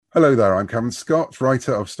Hello there, I'm Cameron Scott,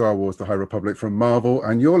 writer of Star Wars The High Republic from Marvel,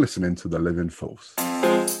 and you're listening to The Living Force.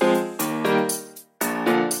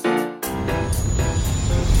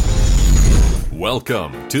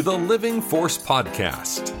 Welcome to the Living Force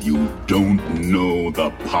Podcast. You don't know the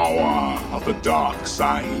power of the dark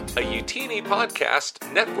side. A Utini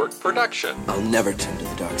Podcast Network production. I'll never turn to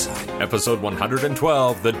the dark side. Episode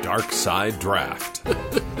 112, The Dark Side Draft.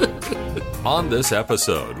 On this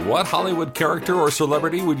episode, what Hollywood character or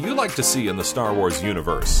celebrity would you like to see in the Star Wars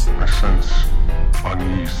universe? I sense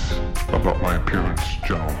unease about my appearance,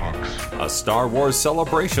 General Hux. A Star Wars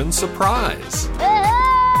Celebration surprise.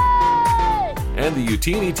 And the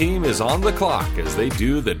Utini team is on the clock as they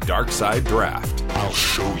do the Dark Side Draft. I'll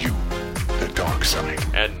show you the dark side.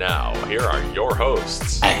 And now, here are your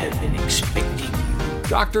hosts. I have been expecting you.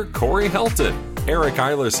 Dr. Corey Helton, Eric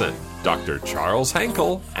Eilerson, Dr. Charles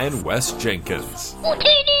Hankel, and Wes Jenkins.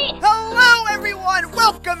 Hello, everyone!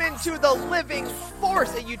 Welcome into the Living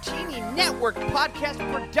Force, a Utini Network podcast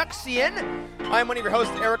production. I'm one of your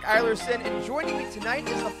hosts, Eric Eilerson, and joining me tonight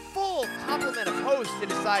is a full complement of hosts to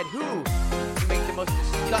decide who can make the most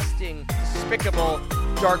disgusting, despicable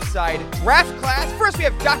dark side draft class. First, we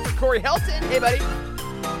have Dr. Corey Helton. Hey, buddy.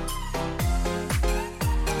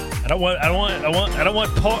 I don't want pong. I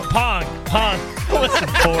want some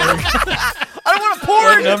porg. I don't want a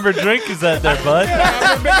What porn! number drink is that there, bud?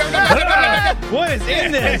 What is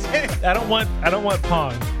in this? I don't want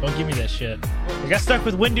pong. Don't give me that shit. I got stuck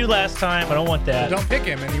with Windu last time. I don't want that. Don't pick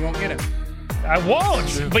him and you won't get him. I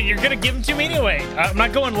won't, but you're gonna give him to me anyway. I'm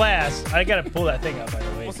not going last. I gotta pull that thing up, by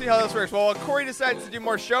the way. We'll see how this works. Well, while Corey decides to do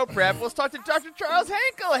more show prep, let's talk to Dr. Charles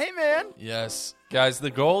Hankel. Hey, man. Yes. Guys,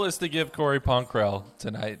 the goal is to give Corey Ponkrell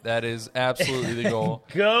tonight. That is absolutely the goal.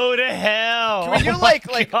 Go to hell. Can we do Oh my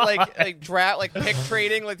like draft, like pick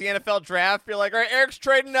trading, like the NFL draft? Be like, all right, Eric's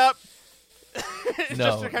trading up.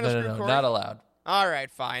 No, to kind of screw no, Corey? not allowed. All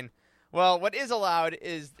right, fine. Well, what is allowed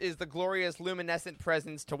is the glorious luminescent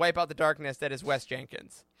presence to wipe out the darkness that is Wes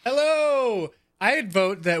Jenkins. Hello! I'd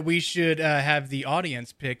vote that we should have the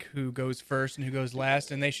audience pick who goes first and who goes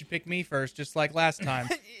last, and they should pick me first, just like last time.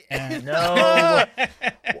 And No.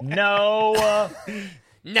 No.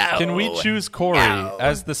 No. Can we choose Corey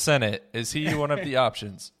as the Senate? Is he one of the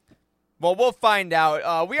options? Well, we'll find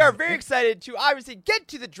out. We are very excited to obviously get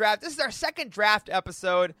to the draft. This is our second draft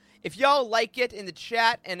episode. If y'all like it in the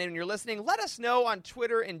chat and when you're listening, let us know on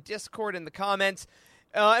Twitter and Discord in the comments,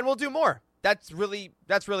 and we'll do more. That's really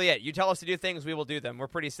it. You tell us to do things, we will do them. We're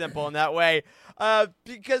pretty simple in that way.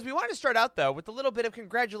 Because we want to start out, though, with a little bit of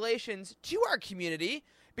congratulations to our community,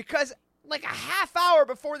 because like a half hour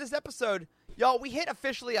before this episode, y'all, we hit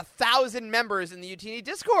officially 1,000 members in the Utini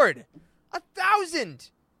Discord. 1,000!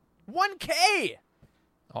 1K!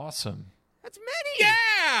 Awesome. That's many!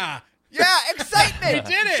 yeah! Yeah, excitement! We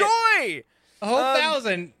did it! Joy! A whole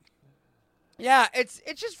 1,000. Yeah, it's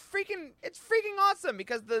just freaking awesome,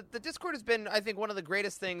 because the Discord has been, I think, one of the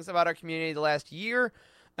greatest things about our community the last year.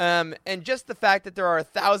 And just the fact that there are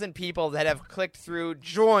 1,000 people that have clicked through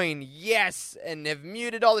join, yes, and have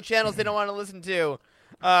muted all the channels they don't want to listen to.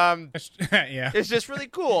 Yeah. It's just really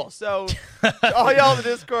cool. So, to all y'all in the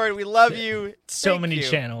Discord, we love you. So Thank many you.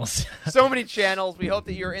 channels. So many channels. We hope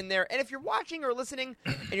that you're in there. And if you're watching or listening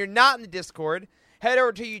and you're not in the Discord, head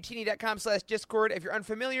over to utini.com/Discord. If you're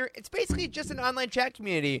unfamiliar, it's basically just an online chat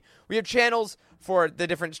community. We have channels for the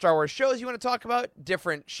different Star Wars shows you want to talk about,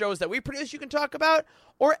 different shows that we produce you can talk about,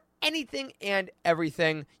 or anything and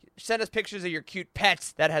everything. Send us pictures of your cute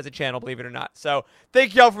pets. That has a channel, believe it or not. So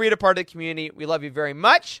thank you all for being a part of the community. We love you very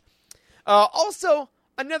much. Also,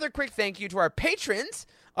 another quick thank you to our patrons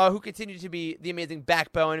who continue to be the amazing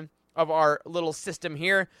backbone of our little system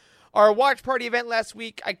here. Our watch party event last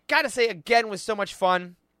week, I gotta say again, was so much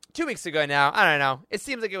fun. 2 weeks ago now, I don't know. It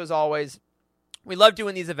seems like it was always. We love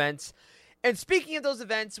doing these events. And speaking of those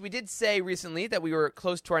events, we did say recently that we were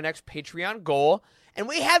close to our next Patreon goal. And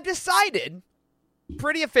we have decided,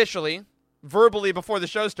 pretty officially, verbally before the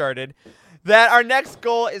show started, that our next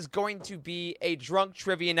goal is going to be a drunk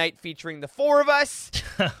trivia night featuring the four of us.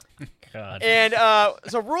 God. And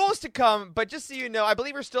so rules to come, but just so you know, I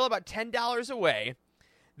believe we're still about $10 away.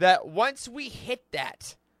 That once we hit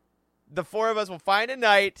that, the four of us will find a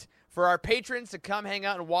night for our patrons to come hang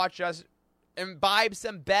out and watch us imbibe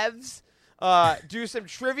some bevs, do some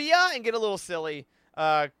trivia, and get a little silly,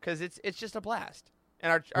 because it's just a blast.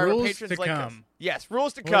 And our Rules patrons to like come. us. Yes,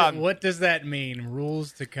 rules to come. What does that mean?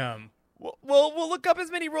 Rules to come. We'll look up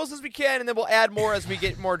as many rules as we can, and then we'll add more as we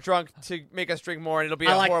get more drunk to make us drink more, and it'll be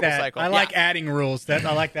a I like horrible that. cycle. I like adding rules. I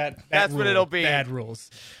like that. That's what rule. it'll be. Bad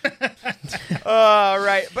rules. All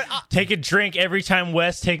right, but Take a drink every time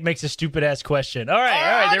Wes makes a stupid ass question. All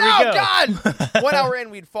right, there we go. God! 1 hour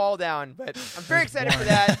in, we'd fall down, but I'm very excited for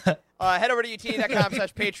that. Head over to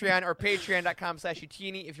utini.com/Patreon or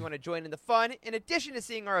patreon.com/utini if you want to join in the fun. In addition to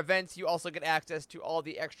seeing our events, you also get access to all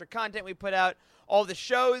the extra content we put out, all the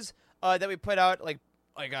shows that we put out, like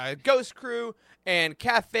Ghost Crew and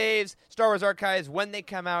Cafes, Star Wars Archives when they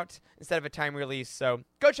come out instead of a time release. So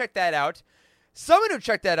go check that out. Someone who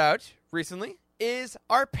checked that out recently is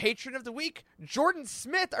our patron of the week, Jordan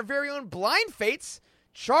Smith, our very own Blind Fates.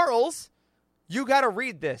 Charles, you got to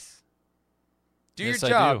read this. Do Yes, your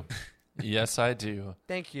job. I do. Yes, I do.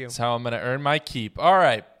 Thank you. That's how I'm going to earn my keep. All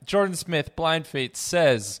right. Jordan Smith, Blind Fate,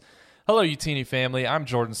 says, "Hello, Utini family. I'm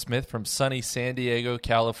Jordan Smith from sunny San Diego,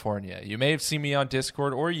 California. You may have seen me on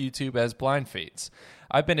Discord or YouTube as Blind Fates.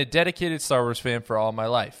 I've been a dedicated Star Wars fan for all my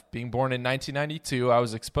life. Being born in 1992, I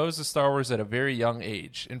was exposed to Star Wars at a very young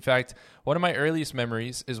age. In fact, one of my earliest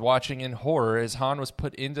memories is watching in horror as Han was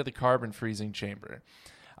put into the carbon freezing chamber.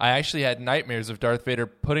 I actually had nightmares of Darth Vader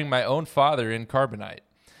putting my own father in carbonite.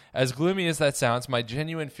 As gloomy as that sounds, my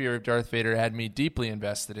genuine fear of Darth Vader had me deeply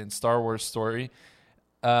invested in Star Wars story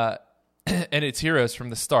and its heroes from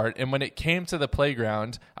the start. And when it came to the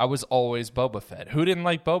playground, I was always Boba Fett. Who didn't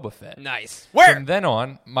like Boba Fett? Nice. Where? From then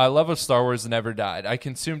on, my love of Star Wars never died. I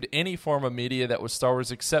consumed any form of media that was Star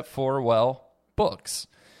Wars except for, well, books.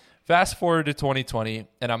 Fast forward to 2020,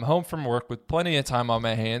 and I'm home from work with plenty of time on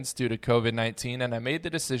my hands due to COVID-19, and I made the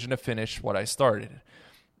decision to finish what I started.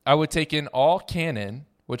 I would take in all canon,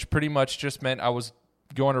 which pretty much just meant I was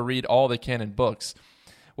going to read all the canon books.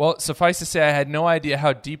 Well, suffice to say, I had no idea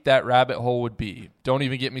how deep that rabbit hole would be. Don't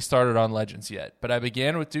even get me started on Legends yet. But I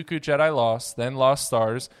began with Dooku Jedi Lost, then Lost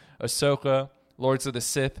Stars, Ahsoka, Lords of the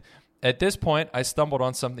Sith. At this point, I stumbled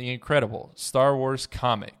on something incredible, Star Wars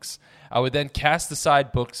comics. I would then cast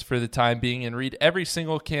aside books for the time being and read every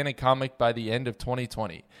single canon comic by the end of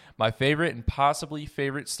 2020. My favorite and possibly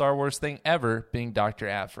favorite Star Wars thing ever being Dr.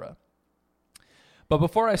 Aphra. But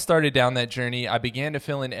before I started down that journey, I began to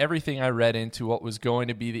fill in everything I read into what was going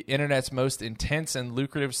to be the internet's most intense and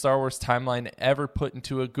lucrative Star Wars timeline ever put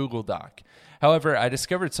into a Google Doc. However, I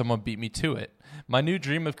discovered someone beat me to it. My new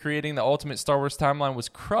dream of creating the ultimate Star Wars timeline was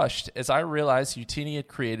crushed as I realized Utini had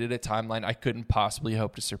created a timeline I couldn't possibly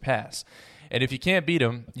hope to surpass. And if you can't beat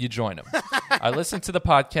them, you join them. I listened to the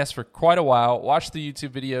podcast for quite a while, watched the YouTube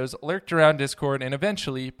videos, lurked around Discord, and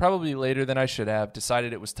eventually, probably later than I should have,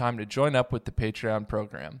 decided it was time to join up with the Patreon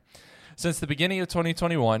program. Since the beginning of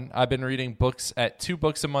 2021, I've been reading books at 2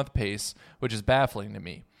 books a month pace, which is baffling to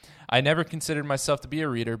me. I never considered myself to be a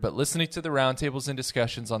reader, but listening to the roundtables and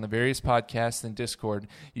discussions on the various podcasts and Discord,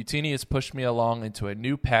 Utini has pushed me along into a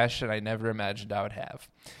new passion I never imagined I would have.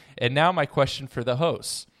 And now my question for the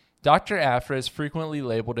hosts. Dr. Aphra is frequently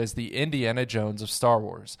labeled as the Indiana Jones of Star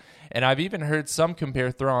Wars, and I've even heard some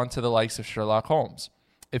compare Thrawn to the likes of Sherlock Holmes.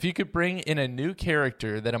 If you could bring in a new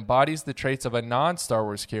character that embodies the traits of a non-Star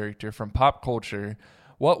Wars character from pop culture,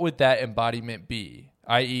 what would that embodiment be?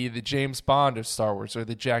 I.e. the James Bond of Star Wars or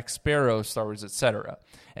the Jack Sparrow of Star Wars, etc.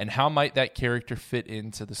 And how might that character fit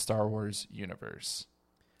into the Star Wars universe?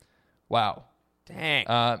 Wow.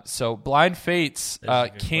 Dang. So Blind Fates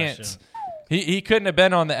can't... question. He couldn't have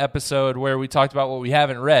been on the episode where we talked about what we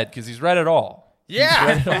haven't read because he's read it all. Yeah,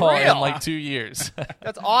 he's read it for all real. in like 2 years.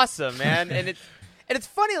 That's awesome, man. And it's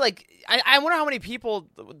funny, like, I wonder how many people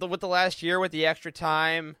with the last year with the extra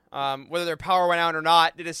time, whether their power went out or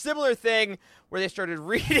not, did a similar thing where they started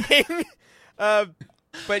reading.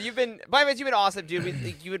 But you've been awesome, dude.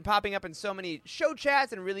 You've been popping up in so many show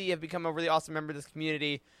chats and really have become a really awesome member of this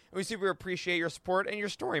community. And we super appreciate your support and your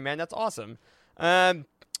story, man. That's awesome.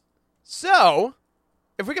 So,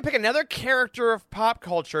 if we could pick another character of pop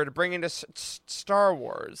culture to bring into Star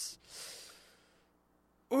Wars.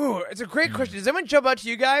 Ooh, it's a great question. Does anyone jump out to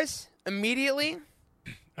you guys immediately?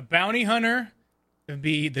 A bounty hunter would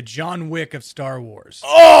be the John Wick of Star Wars.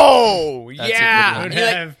 Oh, That's a yeah. good one. Would You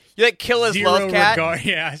have like kill his zero love cat? regard.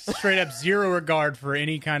 Yeah, straight up zero regard for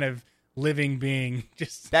any kind of living being.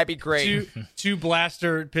 Just That'd be great. two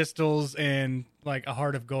blaster pistols and like a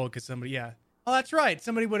heart of gold because somebody, yeah. Oh, that's right.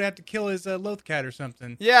 Somebody would have to kill his loath cat or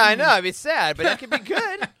something. Yeah, I know. It'd be sad, but that could be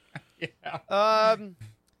good. Yeah.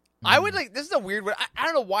 I would like. This is a weird one. I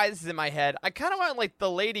don't know why this is in my head. I kind of want like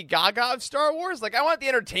the Lady Gaga of Star Wars. Like I want the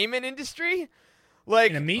entertainment industry.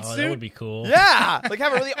 Like In a meat Oh, suit? that would be cool. yeah, like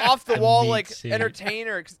have a really off the wall meat like suit.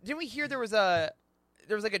 entertainer. 'Cause didn't we hear there was like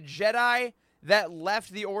a Jedi that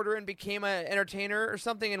left the Order and became an entertainer or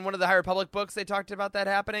something. In one of the High Republic books, they talked about that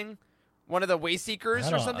happening. One of the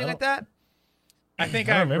Wayseekers or something like that. I think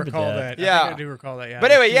I remember recall that. that. Yeah. I think I do recall that. Yeah.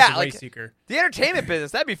 But anyway, He was yeah, a like Wayseeker. the entertainment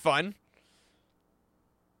business, that'd be fun.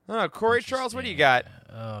 I don't know, Corey, Charles, what do you got?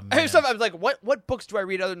 Oh, I was like, what books do I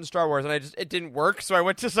read other than Star Wars? And it didn't work, so I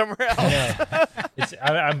went to somewhere else.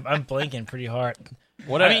 I'm blanking pretty hard.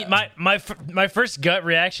 I mean, my first gut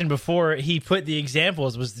reaction before he put the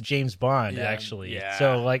examples was the James Bond, actually. yeah.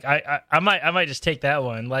 So like I might just take that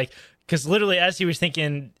one, like, because literally as he was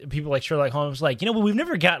thinking, people like Sherlock Holmes, like, we've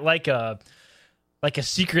never got like a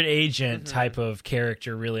secret agent type of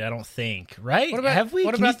character, really. I don't think, right? What about, Have we?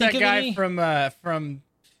 What Can you about that think of guy any? from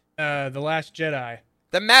The Last Jedi?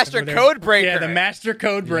 The Master Codebreaker. Yeah, the Master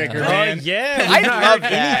Codebreaker, Oh man. yeah, I we've not love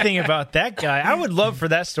heard that. anything about that guy. I would love for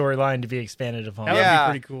that storyline to be expanded upon. That Yeah.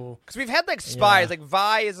 would be pretty cool. Because we've had like spies, Yeah. like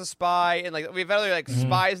Vi is a spy, and like we've had other like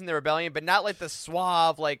spies in the rebellion, but not like the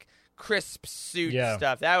suave, like crisp suit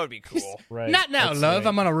stuff. That would be cool. Right. Not now, That's love. right.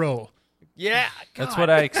 I'm on a roll. Yeah, That's God. what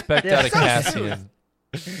I expect out of so Cassian.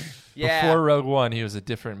 Yeah. Before Rogue One, he was a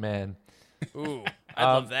different man. Ooh, I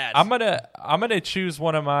love that. I'm gonna choose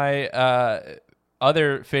one of my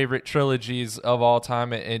other favorite trilogies of all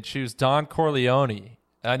time and choose Don Corleone.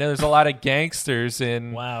 I know there's a lot of gangsters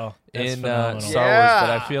in Wow, that's in phenomenal. Star Wars, but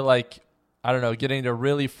I Yeah. feel like I don't know, getting to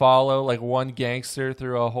really follow like one gangster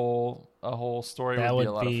through a whole story That would be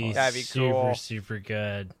a would lot of be fun. That'd be super, cool. super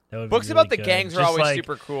good. That would Books be about really the good. gangs are Just always like-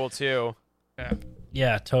 super cool too.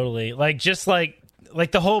 Yeah, totally. Like just like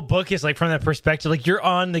the whole book is like from that perspective. Like you're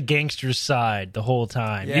on the gangster's side the whole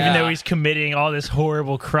time, even Yeah. though he's committing all this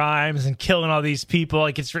horrible crimes and killing all these people.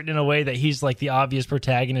 Like it's written in a way that he's like the obvious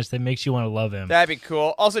protagonist that makes you want to love him. That'd be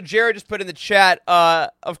cool. Also, Jared just put in the chat,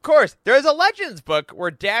 of course, there's a Legends book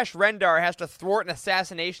where Dash Rendar has to thwart an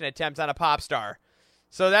assassination attempt on a pop star.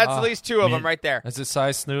 So that's at least two of them right there. Is it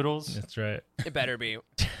size Snoodles? That's right. It better be.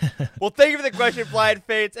 Well, thank you for the question, Flying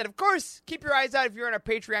Fates. And of course, keep your eyes out if you're in our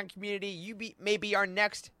Patreon community. You may be our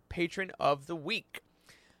next patron of the week.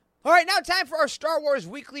 All right, now time for our Star Wars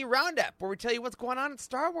Weekly Roundup, where we tell you what's going on in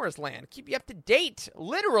Star Wars land. Keep you up to date,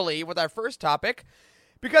 literally, with our first topic.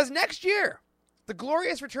 Because next year, the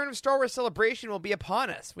glorious return of Star Wars Celebration will be upon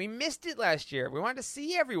us. We missed it last year. We wanted to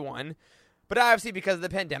see everyone. But obviously, because of the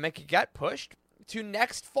pandemic, it got pushed to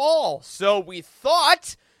next fall. So we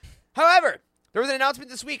thought. However, there was an announcement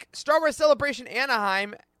this week. Star Wars Celebration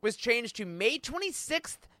Anaheim was changed to May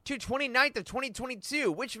 26th to 29th of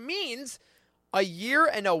 2022, which means a year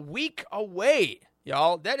and a week away,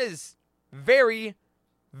 y'all. That is very,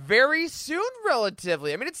 very soon,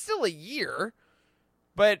 relatively. I mean, it's still a year,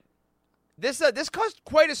 but this caused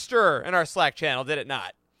quite a stir in our Slack channel, did it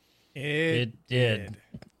not? It did.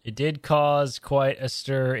 It did cause quite a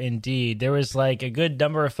stir indeed. There was like a good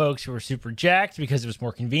number of folks who were super jacked because it was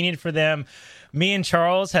more convenient for them. Me and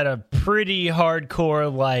Charles had a pretty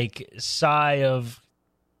hardcore like sigh of,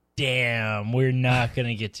 damn, we're not going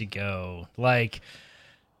to get to go. Like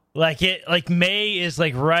May is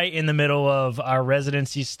like right in the middle of our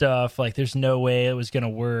residency stuff. Like there's no way it was going to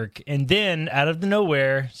work. And then out of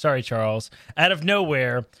nowhere, sorry, Charles, out of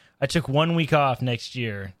nowhere, I took 1 week off next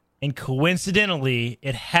year. And coincidentally,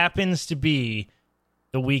 it happens to be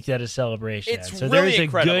the week that is Celebration. It's so really there's a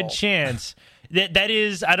incredible. good chance that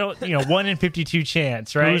is, 1 in 52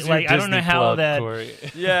 chance, right? Who's your Like I don't know Disney how plug, that. Corey?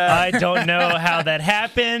 Yeah. I don't know how that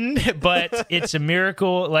happened, but it's a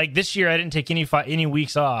miracle. Like this year, I didn't take any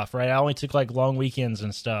weeks off, right? I only took like long weekends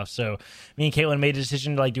and stuff. So me and Caitlin made a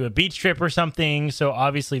decision to like do a beach trip or something. So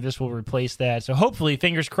obviously this will replace that. So hopefully,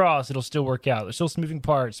 fingers crossed, it'll still work out. There's still some moving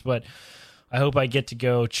parts, but I hope I get to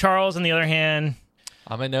go. Charles, on the other hand,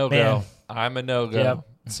 I'm a no-go. Man. I'm a no-go. Yep.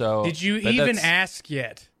 So Did you but even that's- ask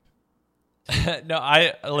yet?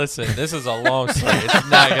 No, listen. This is a long story. It's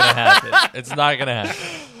not gonna happen. It's not gonna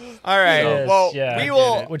happen. All right. Yes, well, yeah, we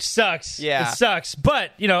will. which sucks. Yeah. It sucks.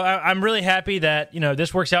 But, I'm really happy that,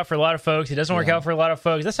 this works out for a lot of folks. It doesn't work out for a lot of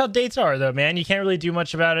folks. That's how dates are, though, man. You can't really do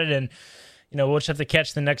much about it, and, we'll just have to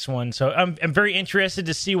catch the next one. So I'm very interested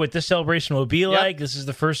to see what this celebration will be like. This is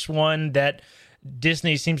the first one that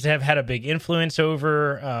Disney seems to have had a big influence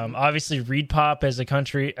over. Obviously, ReedPop as a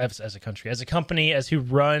company, as who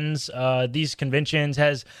runs these conventions,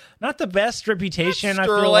 has not the best reputation. I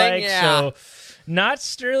feel sterling, like yeah. so. Not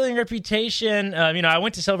sterling reputation. I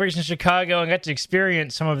went to Celebration Chicago and got to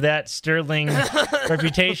experience some of that sterling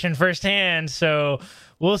reputation firsthand. So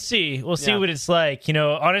We'll see. We'll see Yeah. what it's like.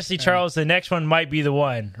 Honestly, Charles, the next one might be the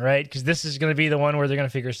one, right? Because this is going to be the one where they're going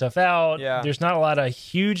to figure stuff out. Yeah. There's not a lot of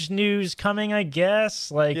huge news coming, I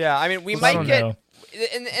guess. Yeah, I mean, we I might don't get... know.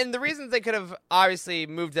 And the reasons they could have obviously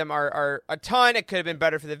moved them are a ton. It could have been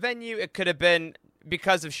better for the venue. It could have been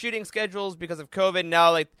because of shooting schedules, because of COVID.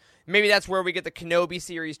 Now, maybe that's where we get the Kenobi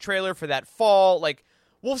series trailer for that fall.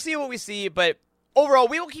 We'll see what we see, but overall,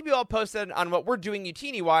 we will keep you all posted on what we're doing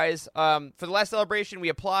Utini-wise. For the last celebration, we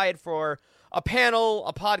applied for a panel,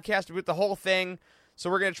 a podcast with the whole thing. So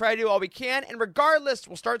we're going to try to do all we can. And regardless,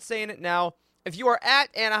 we'll start saying it now. If you are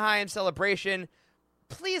at Anaheim Celebration,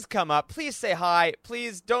 please come up. Please say hi.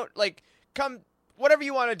 Please don't, come, whatever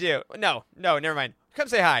you want to do. No, never mind. Come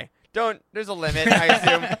say hi. There's a limit, I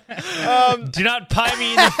assume. Do not pie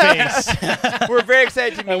me in the face. We're very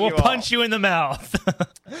excited to meet I will you all. punch you in the mouth.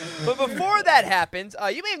 But before that happens,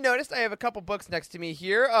 you may have noticed I have a couple books next to me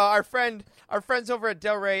here. Our friends over at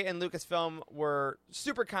Del Rey and Lucasfilm were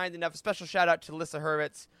super kind enough. A special shout out to Lissa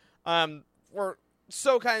Hurwitz. Were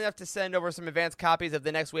so kind enough to send over some advanced copies of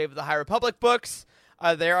the next wave of the High Republic books.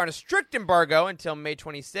 They're on a strict embargo until May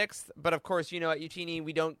 26th. But of course, at Utini,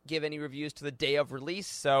 we don't give any reviews to the day of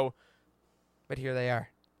release. But here they are.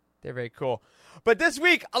 They're very cool. But this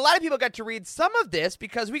week, a lot of people got to read some of this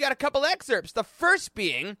because we got a couple excerpts. The first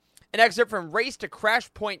being an excerpt from Race to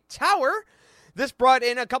Crash Point Tower. This brought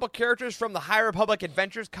in a couple characters from the High Republic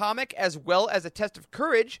Adventures comic, as well as a test of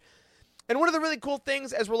courage. And one of the really cool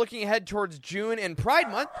things as we're looking ahead towards June and Pride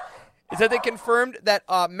Month is that they confirmed that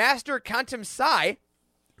Master Kantam Sai,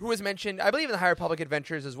 who was mentioned, I believe, in the High Republic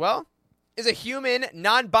Adventures as well, is a human,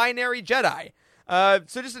 non-binary Jedi.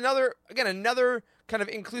 So just another kind of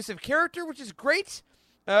inclusive character, which is great.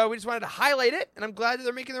 We just wanted to highlight it, and I'm glad that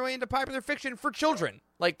they're making their way into popular fiction for children.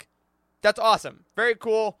 That's awesome. Very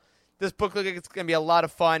cool. This book looks like it's going to be a lot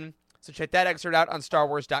of fun. So check that excerpt out on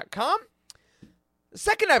StarWars.com. The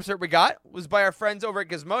second excerpt we got was by our friends over at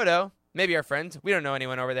Gizmodo. Maybe our friends. We don't know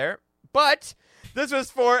anyone over there. But this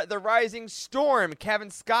was for The Rising Storm, Kevin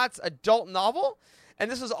Scott's adult novel. And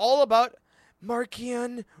this was all about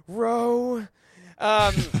Markian Ro.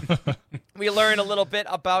 We learn a little bit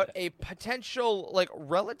about a potential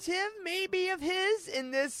relative maybe of his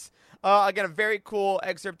in this. Again, a very cool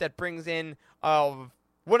excerpt that brings in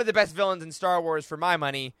one of the best villains in Star Wars for my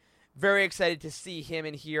money. Very excited to see him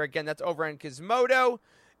in here. Again, that's over on Gizmodo.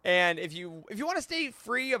 And if you want to stay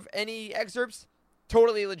free of any excerpts,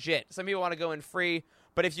 totally legit. Some people want to go in free,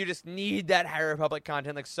 but if you just need that High Republic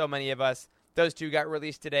content like so many of us, those two got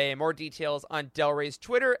released today. More details on Del Rey's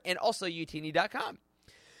Twitter and also utini.com.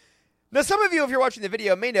 Now, some of you, if you're watching the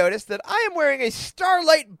video, may notice that I am wearing a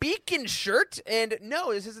Starlight Beacon shirt. And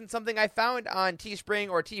no, this isn't something I found on Teespring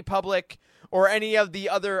or TeePublic or any of the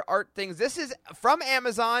other art things. This is from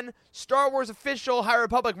Amazon, Star Wars official High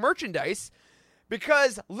Republic merchandise,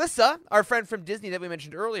 because Lissa, our friend from Disney that we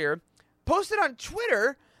mentioned earlier, posted on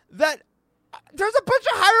Twitter that there's a bunch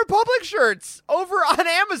of High Republic shirts over on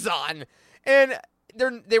Amazon. And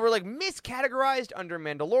they were miscategorized under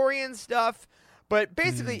Mandalorian stuff. But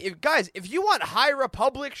basically, if you want High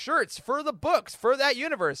Republic shirts for the books, for that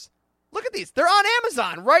universe, look at these. They're on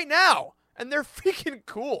Amazon right now. And they're freaking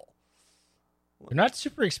cool. They're not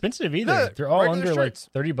super expensive either. No, they're all regular under shirts.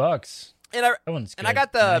 $30. And I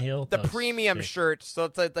got the premium shirt, so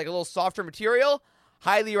it's like a little softer material.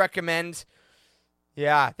 Highly recommend.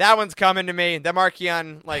 Yeah, that one's coming to me. The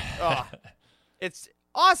Markian, it's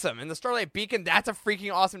awesome. And the Starlight Beacon, that's a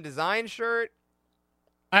freaking awesome design shirt.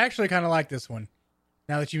 I actually kind of like this one.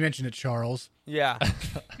 Now that you mention it, Charles. Yeah,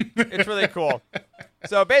 it's really cool.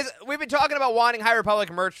 So basically, we've been talking about wanting High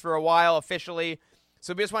Republic merch for a while officially.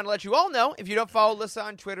 So we just want to let you all know, if you don't follow Lissa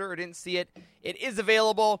on Twitter or didn't see it, it is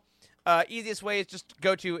available. Easiest way is just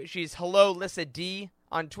go to, she's Hello Lissa D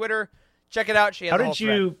on Twitter. Check it out. She has a whole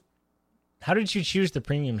thread. How did you choose the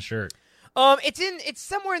premium shirt? It's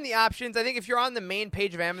somewhere in the options. I think if you're on the main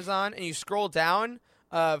page of Amazon and you scroll down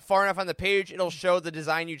far enough on the page, it'll show the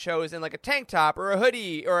design you chose in like a tank top or a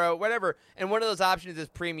hoodie or a whatever. And one of those options is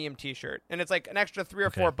premium t-shirt. And it's like an extra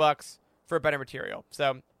 $3 or $4 for a better material.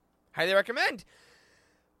 So highly recommend.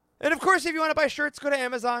 And of course, if you want to buy shirts, go to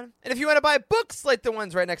Amazon. And if you want to buy books like the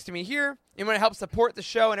ones right next to me here, you want to help support the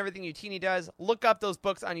show and everything Utini does, look up those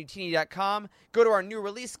books on utini.com, go to our new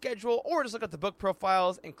release schedule, or just look at the book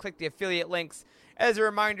profiles and click the affiliate links. As a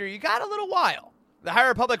reminder, you got a little while. The High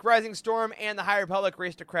Republic Rising Storm and the High Republic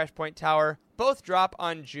Race to Crash Point Tower both drop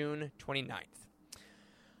on June 29th.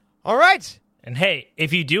 All right. And hey,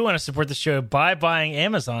 if you do want to support the show by buying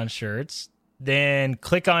Amazon shirts, then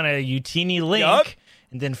click on a Utini link. Yup.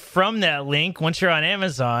 And then from that link, once you're on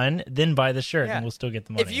Amazon, then buy the shirt, Yeah. and we'll still get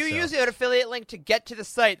the money. If you so. use an affiliate link to get to the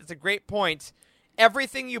site, that's a great point.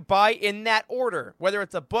 Everything you buy in that order, whether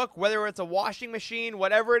it's a book, whether it's a washing machine,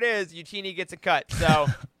 whatever it is, Utini gets a cut. So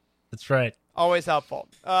That's right. always helpful.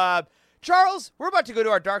 Charles, we're about to go to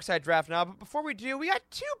our Dark Side draft now, but before we do, we got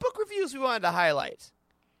 2 book reviews we wanted to highlight.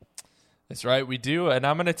 That's right, we do, and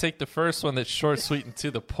I'm going to take the first one that's short, sweet, and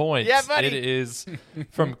to the point. Yeah, buddy. It is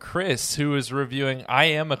from Chris, who is reviewing I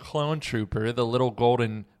Am a Clone Trooper, the Little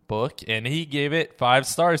Golden book, and he gave it 5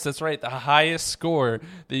 stars. That's right, the highest score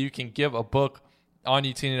that you can give a book on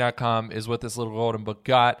utini.com is what this Little Golden book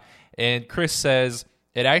got. And Chris says,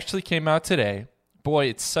 it actually came out today. Boy,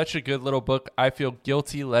 it's such a good little book. I feel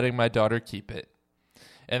guilty letting my daughter keep it.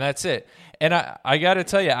 And that's it. And I got to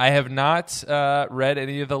tell you, I have not read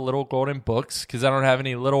any of the Little Golden books because I don't have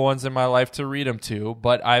any little ones in my life to read them to,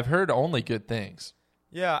 but I've heard only good things.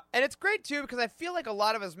 Yeah, and it's great, too, because I feel like a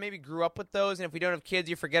lot of us maybe grew up with those, and if we don't have kids,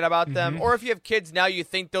 you forget about them. Or if you have kids now, you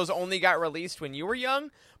think those only got released when you were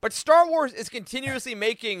young. But Star Wars is continuously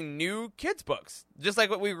making new kids' books, just like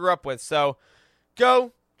what we grew up with. So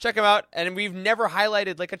go, check them out. And we've never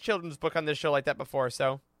highlighted like a children's book on this show like that before.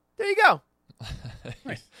 So there you go.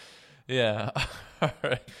 Nice. Yeah. All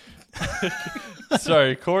right.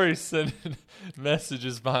 Sorry, Corey's sending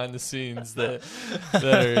messages behind the scenes that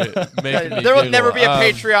are making me There will giggle. never be a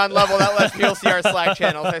Patreon level that lets people see our Slack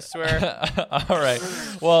channels, I swear. All right.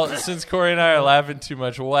 Well, since Corey and I are laughing too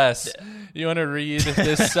much, Wes, you want to read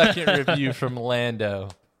this second review from Lando?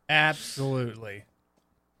 Absolutely.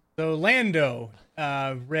 So Lando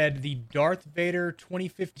read the Darth Vader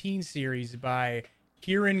 2015 series by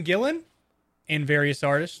Kieran Gillen and various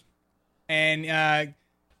artists. And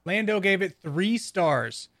Lando gave it 3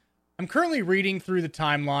 stars. I'm currently reading through the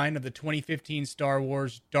timeline of the 2015 Star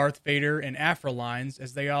Wars Darth Vader and Aphra lines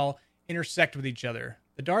as they all intersect with each other.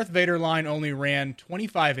 The Darth Vader line only ran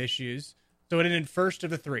 25 issues, so it ended first of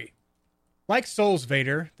the 3. Like Souls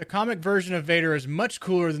Vader, the comic version of Vader is much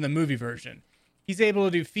cooler than the movie version. He's able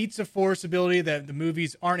to do feats of force ability that the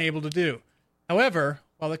movies aren't able to do. However,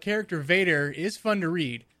 while the character Vader is fun to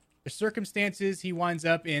read, the circumstances he winds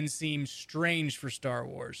up in seem strange for Star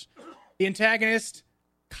Wars. The antagonist,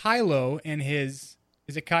 Kylo, and his...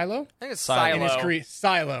 Is it Kylo? I think it's Silo. Silo.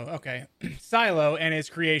 Silo, okay. Silo and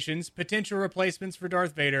his creations, potential replacements for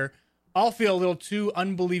Darth Vader, all feel a little too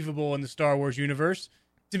unbelievable in the Star Wars universe.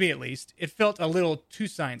 To me, at least. It felt a little too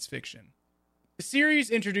science fiction. The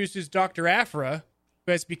series introduces Dr. Aphra,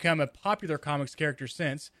 who has become a popular comics character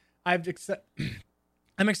since. I'm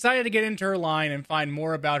excited to get into her line and find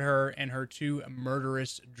more about her and her 2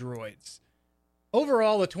 murderous droids.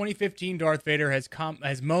 Overall, the 2015 Darth Vader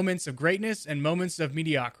has moments of greatness and moments of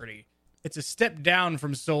mediocrity. It's a step down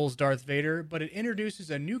from Souls Darth Vader, but it introduces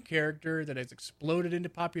a new character that has exploded into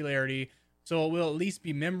popularity, so it will at least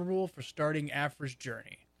be memorable for starting Aphra's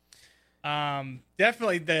journey.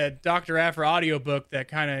 Definitely the Dr. Aphra audiobook that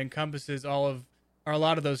kind of encompasses a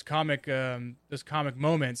lot of those comic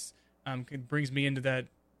moments brings me into that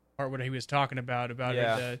part what he was talking about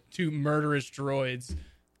the 2 murderous droids.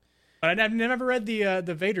 But I've never read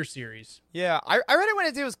the Vader series. Yeah, I read it when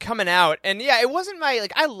it was coming out, and yeah, it wasn't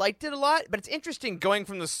I liked it a lot, but it's interesting going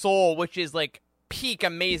from the Soul, which is like peak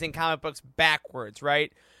amazing comic books, backwards,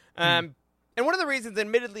 right? And one of the reasons,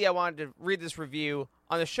 admittedly, I wanted to read this review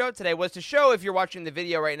on the show today was to show, if you're watching the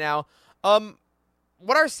video right now,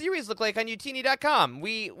 what our series look like on utini.com.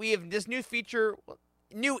 We have this new feature,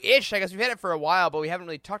 new-ish, I guess we've had it for a while, but we haven't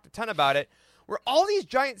really talked a ton about it, where all these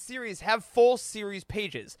giant series have full series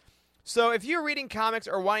pages. So if you're reading comics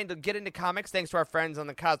or wanting to get into comics, thanks to our friends on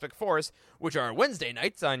the Cosmic Force, which are Wednesday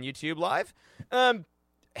nights on YouTube Live,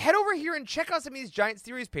 head over here and check out some of these giant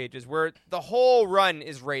series pages where the whole run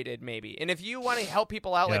is rated, maybe. And if you want to help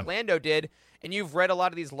people out like Lando did, and you've read a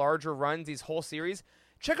lot of these larger runs, these whole series,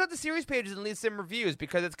 check out the series pages and leave some reviews,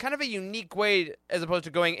 because it's kind of a unique way as opposed to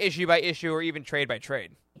going issue by issue or even trade by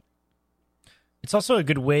trade. It's also a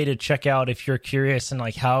good way to check out if you're curious and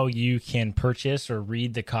like how you can purchase or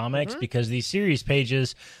read the comics, because these series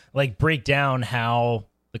pages like break down how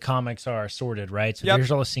the comics are sorted, right? So here's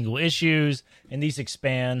all the single issues, and these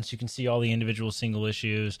expand so you can see all the individual single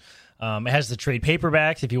issues. It has the trade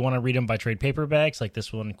paperbacks if you want to read them by trade paperbacks. Like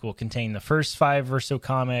this one will contain the first 5 or so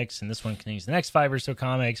comics, and this one contains the next 5 or so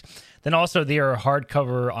comics. Then also there are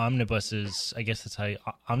hardcover omnibuses. I guess that's how you...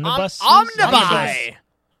 Omnibus? Omnibuy!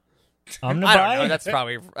 Omnibuy? I don't know. That's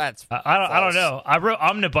I don't false. know. I wrote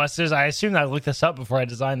omnibuses. I assumed I looked this up before I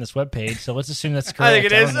designed this webpage, so let's assume that's correct. I think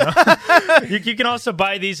it is. don't know. you can also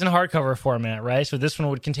buy these in hardcover format, right? So this one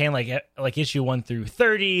would contain like issue 1 through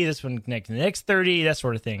 30. This one connect to the next 30, that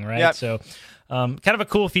sort of thing, right? Yep. So kind of a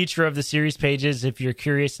cool feature of the series pages. If you're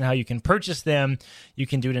curious on how you can purchase them, you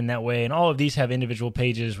can do it in that way. And all of these have individual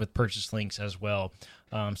pages with purchase links as well.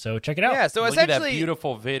 So check it out. Yeah, so Look at that essentially,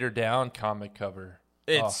 beautiful Vader Down comic cover.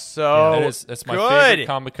 it's That's my good. favorite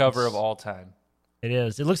comic cover of all time. It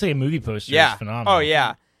is. It looks like a movie poster. Yeah. It's phenomenal. Oh,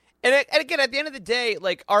 yeah. And again, at the end of the day,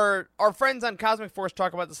 like our friends on Cosmic Force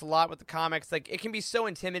talk about this a lot with the comics. Like, it can be so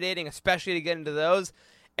intimidating, especially to get into those.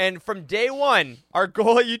 And from day one, our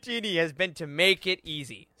goal at UTD has been to make it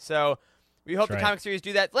easy. So we hope That's the right. comic series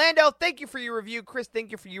do that. Lando, thank you for your review. Chris,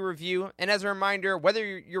 thank you for your review. And as a reminder, whether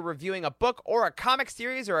you're reviewing a book or a comic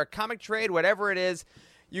series or a comic trade, whatever it is,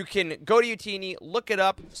 you can go to UTD, look it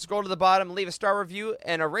up, scroll to the bottom, leave a star review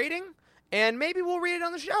and a rating, and maybe we'll read it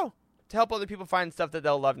on the show to help other people find stuff that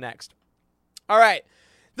they'll love next. All right.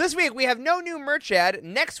 This week, we have no new merch ad.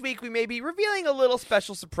 Next week, we may be revealing a little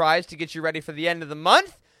special surprise to get you ready for the end of the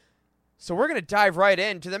month. So we're going to dive right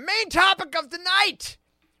into the main topic of the night,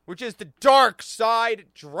 which is the Dark Side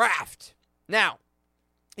Draft. Now,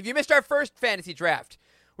 if you missed our first fantasy draft,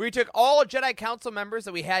 we took all Jedi Council members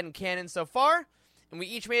that we had in canon so far, and we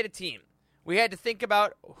each made a team. We had to think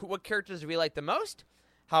about what characters do we like the most,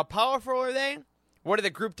 how powerful are they, what are the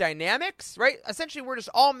group dynamics, right? Essentially, we're just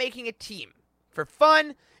all making a team for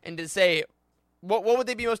fun and to say, what would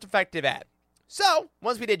they be most effective at? So,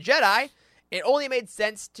 once we did Jedi, it only made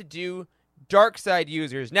sense to do Dark Side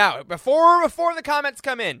users. Now, before the comments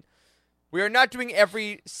come in, we are not doing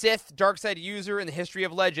every Sith Dark Side user in the history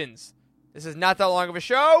of Legends. This is not that long of a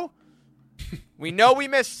show. We know we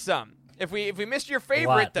missed some. If we missed your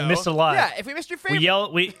favorite, though, We missed a lot. Yeah, if we missed your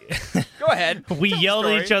favorite, We go ahead. we Tell the yelled at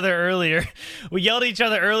story. each other earlier. We yelled at each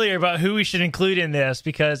other earlier about who we should include in this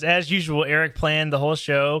because, as usual, Eric planned the whole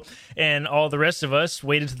show, and all the rest of us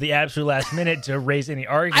waited to the absolute last minute to raise any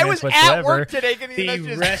I arguments was whatsoever. at work today getting these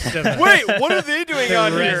The messages. rest of us. Wait, what are they doing The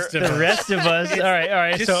on here? rest of The rest of us. All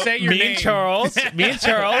right. Just So say your me name. and Charles.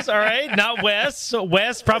 All right. Not Wes. So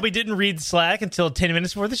Wes probably didn't read Slack until 10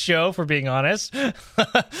 minutes before the show, for being honest. Yeah.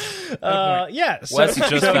 Wes has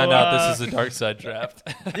just found out uh, this is a Dark Side draft.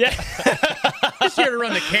 Yeah. Just here to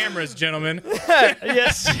run the cameras, gentlemen.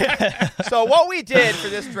 Yes. So what we did for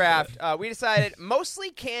this draft, we decided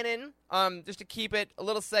mostly canon, just to keep it a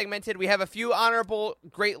little segmented. We have a few honorable,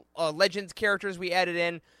 great Legends characters we added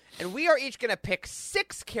in, and we are each going to pick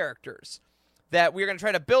 6 characters that we're going to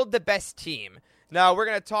try to build the best team. Now, we're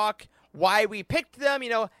going to talk why we picked them,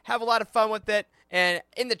 have a lot of fun with it. And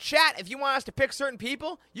in the chat, if you want us to pick certain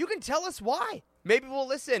people, you can tell us why. Maybe we'll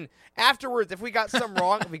listen afterwards if we got some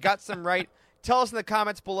wrong, if we got some right. Tell us in the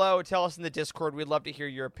comments below. Tell us in the Discord. We'd love to hear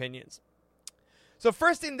your opinions. So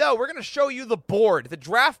first thing, though, we're going to show you the board, the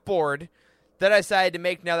draft board that I decided to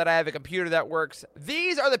make now that I have a computer that works.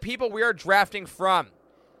 These are the people we are drafting from.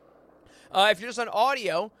 If you're just on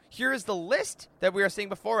audio, here is the list that we are seeing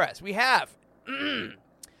before us. We have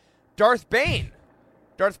Darth Bane,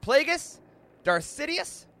 Darth Plagueis, Darth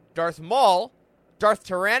Sidious, Darth Maul, Darth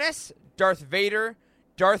Tyrannus, Darth Vader,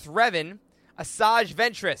 Darth Revan, Asajj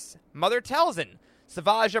Ventress, Mother Talzin,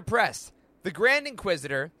 Savage Opress, the Grand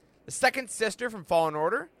Inquisitor, the Second Sister from Fallen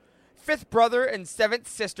Order, Fifth Brother and Seventh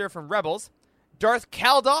Sister from Rebels, Darth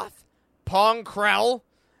Kaldoth, Pong Krell,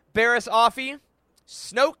 Barriss Offee,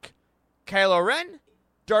 Snoke, Kylo Ren,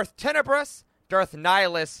 Darth Tenebrous, Darth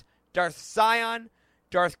Nihilus, Darth Sion,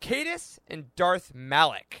 Darth Caedus, and Darth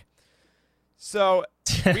Malak. So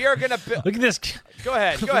we are gonna Look at this. Go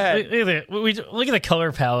ahead. Look at the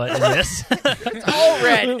color palette in this. It's all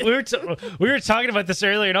red. we were talking about this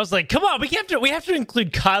earlier, and I was like, "Come on, we have to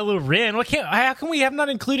include Kylo Ren. How can we have not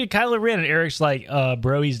included Kylo Ren?" And Eric's like,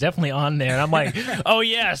 "Bro, he's definitely on there." And I'm like, "Oh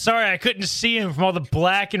yeah, sorry, I couldn't see him from all the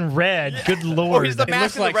black and red. Good lord." Oh, he's the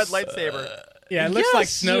master of the red lightsaber. Yeah, it looks Yes. like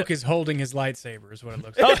Snoke is holding his lightsaber, is what it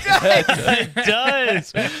looks like. It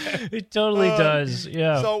does. It totally does.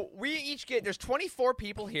 Yeah. So we each get, there's 24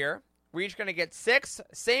 people here. We're each going to get 6.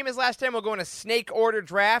 Same as last time, we'll go in a snake order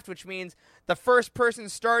draft, which means the first person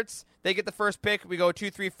starts, they get the first pick. We go 2,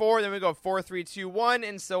 3, 4, then we go 4, 3, 2, 1,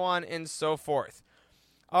 and so on and so forth.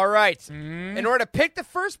 All right. In order to pick the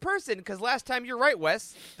first person, because last time, you're right,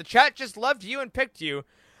 Wes, the chat just loved you and picked you,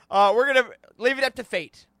 we're going to leave it up to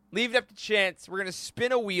fate. Leave it up to chance. We're going to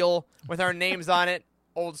spin a wheel with our names on it,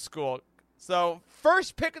 old school. So,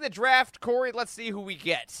 first pick of the draft, Corey, let's see who we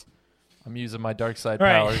get. I'm using my Dark Side All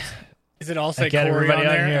right. powers. Is it all say I got Corey everybody on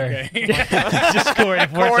on there? here. Okay. Just Corey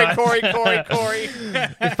four times. Corey.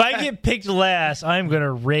 If I get picked last, I'm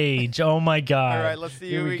gonna rage. Oh my god! All right, let's see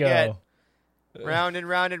Here who we go. get. Round and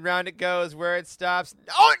round and round it goes. Where it stops.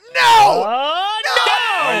 Oh no! Oh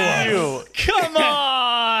no! You. Come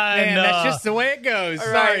on! Man, that's just the way it goes. All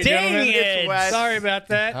Sorry, right, dang gentlemen. it. Wes. Sorry about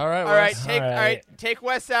that. All right. All right, Wes. take All right. take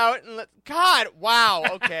Wes out and God, wow,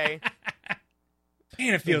 okay,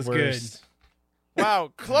 Man, it feels good. Worst.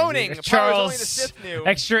 wow, cloning. Charles, Charles, only the Sith knew.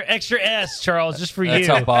 extra S, Charles, just for That's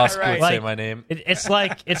you. how Bosk All right. would say Like- my name. It's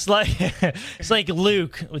like it's like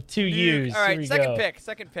Luke with two U's. All Here right, we second go.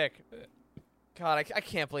 pick. God, I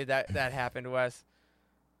can't believe that happened, Wes.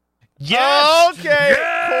 Yes. Okay,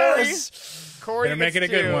 Yes! Corey Better make gets it a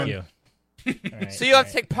good two. one. Thank you. All right, So you have to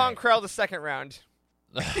all take right, Ponkrell the second round.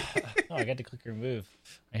 all right. Oh, I got to click remove.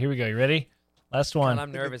 All right, here we go. You ready? Last God, one.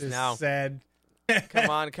 I'm nervous This is now. Sad. Come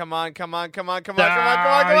on.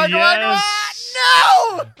 Yes.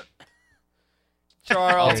 No! I'll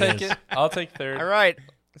Charles. There it take is. it. I'll take third. All right.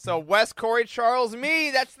 So Wes, Corey, Charles, me.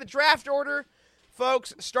 That's the draft order.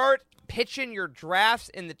 Folks, start pitching your drafts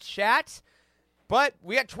in the chat. But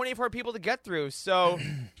we got 24 people to get through. So,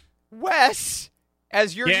 Wes,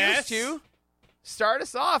 as you're Yes? used to, start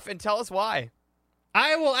us off and tell us why.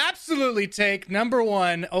 I will absolutely take number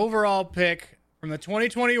 1 overall pick from the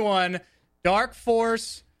 2021 Dark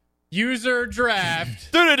Force user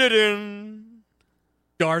draft,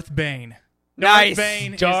 Darth Bane. Nice. Darth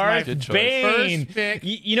Bane Darth is my Good choice. Bane. first pick.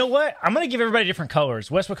 You know what? I'm gonna give everybody different colors.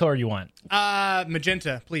 Wes, what color do you want?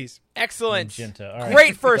 Magenta, please. Excellent. Magenta. All right.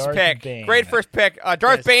 Great first Darth pick. Bane. Great first pick.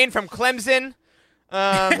 Darth Yes. Bane from Clemson.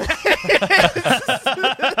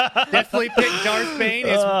 Definitely pick Darth Bane.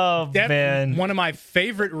 It's Oh man. one of my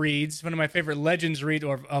favorite reads, one of my favorite Legends read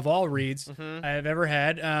or of all reads Mm-hmm. I've ever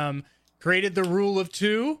had. Created the rule of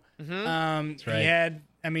 2. Mm-hmm. right. He had,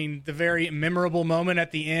 the very memorable moment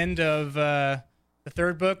at the end of the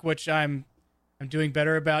third book, which I'm doing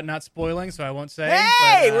better about not spoiling, so I won't say.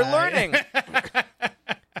 Hey, but, we're learning.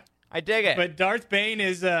 I dig it. But Darth Bane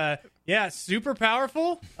is, super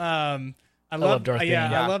powerful. I love Darth Bane.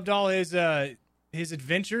 I loved all his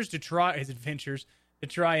adventures to try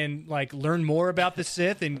and like learn more about the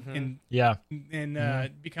Sith and Yeah.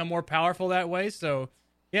 become more powerful that way. So,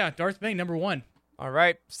 yeah, Darth Bane, number 1. All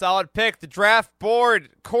right, solid pick. The draft board.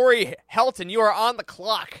 Corey Helton, you are on the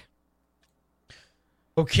clock.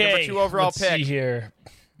 Okay. Number 2 overall let's pick. See here.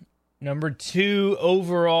 Number 2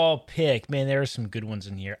 overall pick. Man, there are some good ones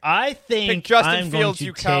in here. I think Pick Justin I'm Fields, going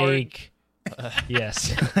you to coward. take.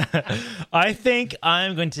 Yes, I think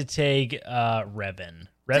I'm going to take Revan.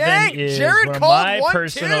 Revan Dang, is Jared one of called my 1-2.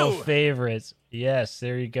 personal favorites. Yes,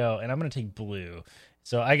 there you go. And I'm going to take blue.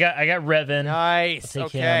 So I got Revan. Nice. I'll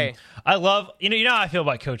take Okay. him. I love you know how I feel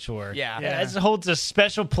about KOTOR. Yeah. It holds a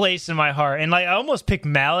special place in my heart. And like I almost picked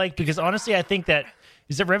Malik because honestly I think that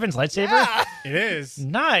is it Revan's lightsaber? Yeah. It is.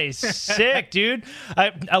 Nice. Sick, dude.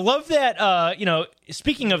 I love that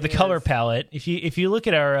speaking of the color palette, if you look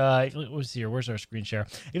at our where's our screen share?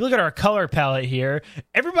 If you look at our color palette here,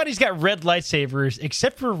 everybody's got red lightsabers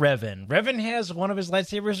except for Revan. Revan has one of his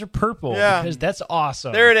lightsabers are purple Yeah. because that's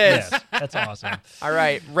awesome. There it is. Yes, that's awesome. All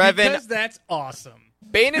right, Revan. Because that's awesome.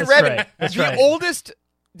 Bane and That's Revan. right. That's the right.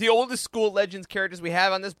 the oldest school Legends characters we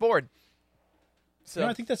have on this board. So, No,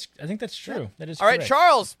 I think that's true. That is all right, correct.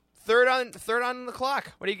 Charles, third on the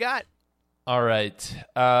clock. What do you got? All right.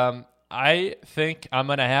 I think I'm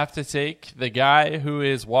going to have to take the guy who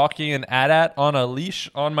is walking an AT-AT on a leash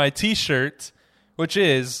on my T-shirt, which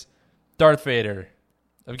is Darth Vader.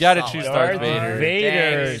 I've got to choose Darth Vader.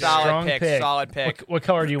 Vader. Dang, solid Strong pick, pick. solid pick. What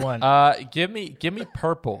color do you want? Give me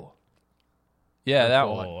purple. Yeah, that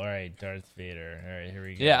Purple. one. All right, Darth Vader. All right, here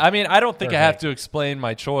we go. Yeah, I mean, I don't think I have to explain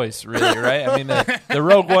my choice, really, right? I mean, the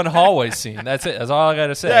Rogue One hallway scene. That's it. That's all I got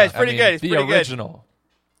to say. Yeah, it's I pretty mean, good. It's the pretty good. original.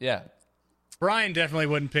 Yeah. Brian definitely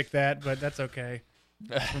wouldn't pick that, but that's okay.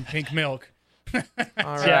 From Pink Milk. All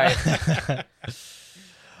right.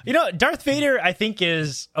 You know, Darth Vader, I think,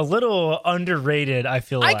 is a little underrated. I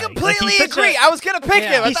feel I like completely he's such agree. a- I was gonna pick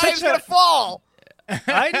him. I He's thought he was such gonna a- fall.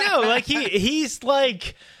 I know, like he's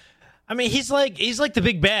like. I mean, he's like the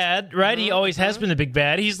big bad, right? He always has been the big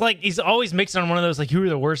bad. He's always mixed on one of those like who are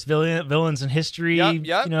the worst villains in history,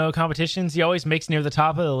 Yep. competitions. He always makes near the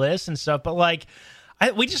top of the list and stuff. But like,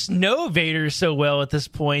 we just know Vader so well at this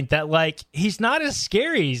point that like he's not as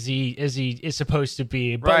scary as he is supposed to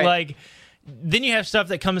be. But Right. like, then you have stuff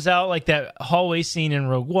that comes out like that hallway scene in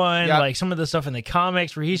Rogue One, Yep. like some of the stuff in the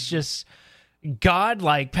comics where he's just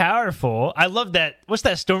godlike powerful. I love that. What's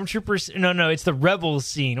that stormtroopers? No, it's the rebels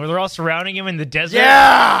scene where they're all surrounding him in the desert.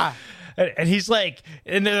 Yeah. And he's like,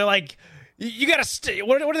 and they're like, You gotta stay.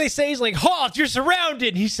 What do they say? He's like, halt! You're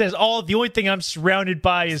surrounded. He says, the only thing I'm surrounded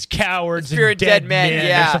by is cowards Fear and dead men.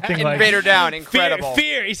 Yeah, or something like Invader Down, incredible.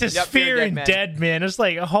 Fear. He says, Yep, fear and dead men. It's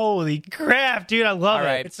like, holy crap, dude! I love All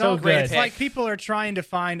right. it. It's So so great good. It's like people are trying to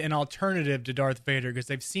find an alternative to Darth Vader because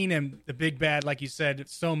they've seen him, the big bad, like you said,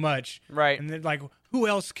 so much. Right. And they're like, who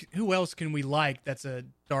else can we like that's a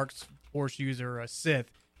dark Force user or a Sith?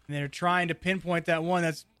 And they're trying to pinpoint that one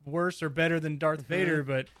that's worse or better than Darth Vader,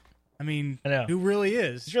 but I mean, I know. who really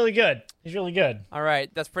is? He's really good. He's really good. All right,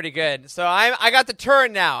 that's pretty good. So I got the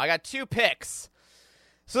turn now. I got 2 picks.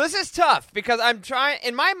 So this is tough because I'm trying.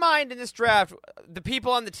 In my mind, in this draft, the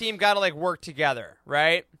people on the team got to like work together,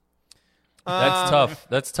 right? That's tough.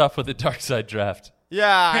 That's tough with the dark side draft. Yeah,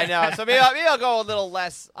 I know. So maybe I'll go a little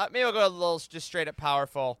less. Maybe I'll go a little just straight up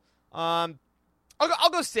powerful. I'll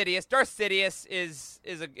go Sidious. Darth Sidious is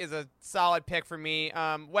a solid pick for me.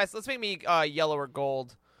 Wes, let's make me yellow or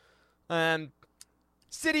gold.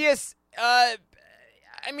 Sidious. I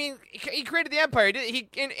mean, he created the Empire. He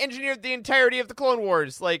engineered the entirety of the Clone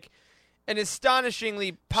Wars. Like, an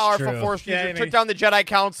astonishingly powerful True. Force user. Yeah, I mean- Took down the Jedi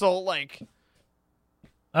Council. Like,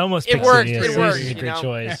 I almost It picked worked, Sidious. it worked, Sidious is a you great know?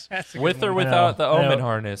 choice. That's a good With or one. without the I know. Omen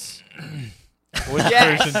harness? Which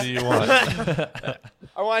Yes. version do you want?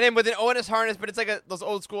 I want him with an Onus harness, but it's like those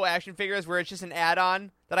old school action figures where it's just an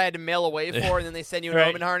add-on that I had to mail away for, and then they send you an Right.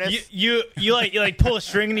 Omen harness. You like pull a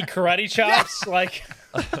string and he karate chops like.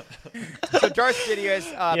 So Darth Sidious,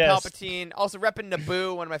 Yes. Palpatine, also repping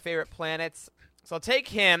Naboo, one of my favorite planets. So I'll take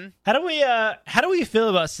him. How do we feel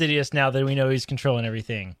about Sidious now that we know he's controlling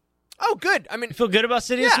everything? Oh, good. I mean, You feel good about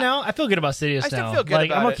Sidious Yeah. now? I feel good about Sidious I still now. feel good like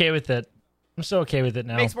about I'm it. okay with it. I'm so okay with it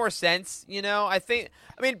now. makes more sense, you know? I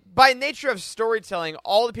mean, by nature of storytelling,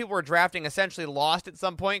 all the people we're drafting essentially lost at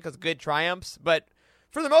some point because good triumphs. But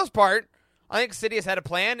for the most part, I think Sidious had a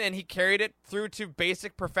plan, and he carried it through to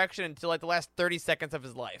basic perfection until like the last 30 seconds of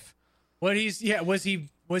his life. Was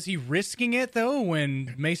he risking it though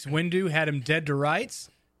when Mace Windu had him dead to rights?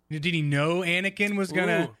 Did he know Anakin was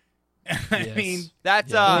gonna? Ooh. I Yes. mean,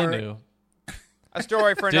 That's He knew. a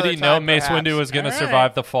story for Did another he know time, Mace perhaps. Windu was going to All right.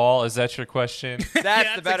 survive the fall? Is that your question?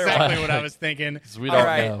 That's the better exactly one. what I was thinking. 'Cause we All don't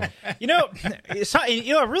right. know.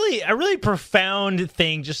 A really profound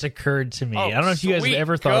thing just occurred to me. Oh, I don't know if you guys have sweet.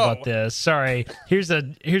 ever thought Go. about this. Sorry. Here's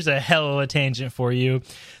a hell of a tangent for you.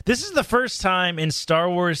 This is the first time in Star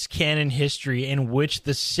Wars canon history in which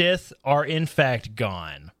the Sith are in fact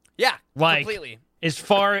gone. Yeah, Like completely. as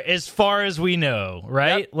far as we know,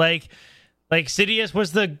 right? Yep. Like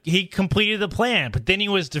Sidious he completed the plan, but then he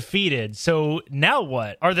was defeated. So now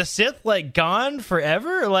what? Are the Sith like gone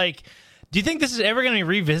forever? Like, do you think this is ever going to be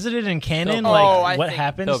revisited in canon? Oh, Like, I what think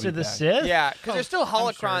happens they'll to be the back. Sith? Yeah, because there's still I'm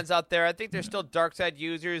holocrons out there. I think there's still dark side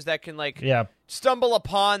users that can like Yeah. stumble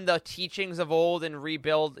upon the teachings of old and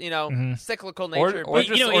rebuild. You know, cyclical nature. Or but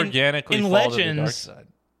just you know, organically in fall to the dark Legends- side.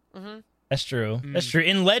 That's true. That's true.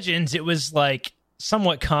 In Legends, it was like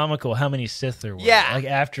somewhat comical how many Sith there were. Yeah. Like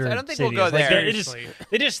after So I don't think Sidious. we'll go Like, there.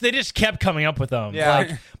 they just kept coming up with them. Yeah.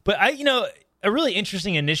 Like, but a really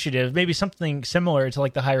interesting initiative, maybe something similar to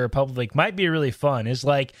like the High Republic, might be really fun. Is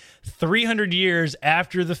like 300 years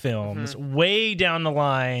after the films, way down the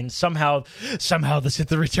line, somehow the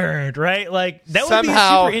Sith returned. Right? Like that would be a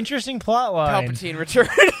Somehow super interesting plot line. Palpatine returned.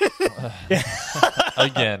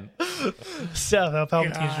 Again. Somehow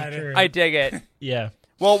Palpatine's God. returned. I dig it. Yeah.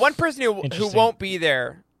 Well, one person who Interesting. won't be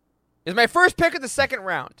there is my first pick of the second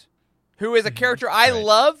round, who is a character I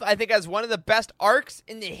love. I think has one of the best arcs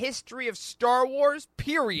in the history of Star Wars,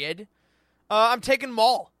 period. I'm taking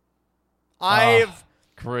Maul.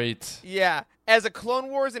 Great. As a Clone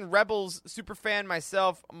Wars and Rebels superfan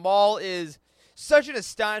myself, Maul is such an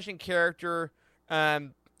astonishing character.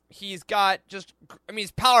 He's got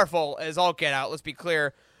he's powerful as all get out, let's be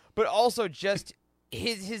clear, but also just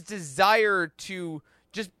his desire to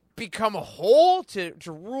just become a whole, to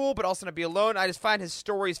rule, but also not be alone. I just find his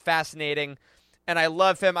stories fascinating, and I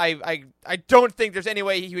love him. I don't think there's any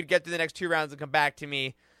way he would get through the next 2 rounds and come back to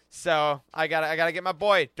me. So I gotta get my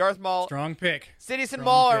boy Darth Maul. Strong pick. Sidious and Strong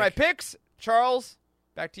Maul are my pick. picks. Charles,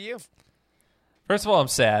 back to you. First of all, I'm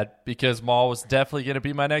sad because Maul was definitely going to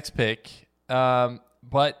be my next pick.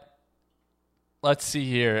 But let's see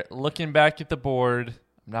here. Looking back at the board,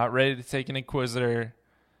 I'm not ready to take an Inquisitor.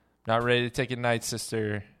 I'm not ready to take a Night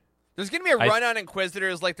Sister. There's going to be a run on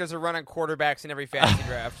Inquisitors like there's a run on quarterbacks in every fantasy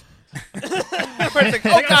draft. Where it's like,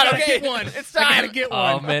 oh, God, okay, Get one. it's I time. gotta get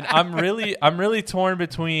one. Oh man, I'm really torn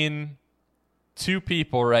between 2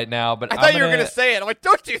 people right now. But I thought you were going to say it. I'm like,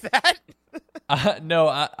 don't do that. No,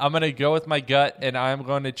 I'm going to go with my gut, and I'm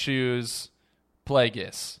going to choose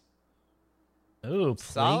Plagueis. Ooh,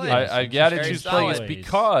 Solid. Plagueis. I got to Very choose solid. Plagueis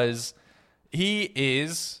because he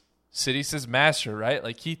is Sidious's master, right?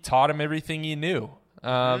 Like, he taught him everything he knew.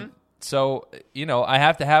 So, I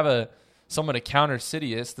have to have someone to counter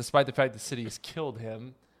Sidious, despite the fact that Sidious killed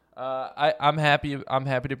him. I'm happy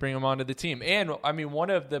to bring him onto the team. And, I mean, one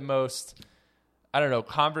of the most,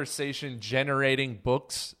 conversation-generating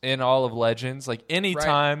books in all of Legends. Like,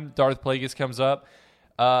 anytime Darth Plagueis comes up,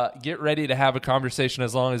 get ready to have a conversation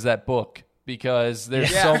as long as that book, because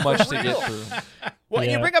there's so much to get through. Well,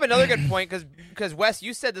 you bring up another good point, because Wes,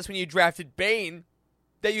 you said this when you drafted Bane,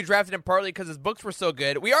 that you drafted him partly because his books were so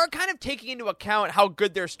good. We are kind of taking into account how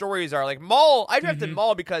good their stories are. Like Maul, I drafted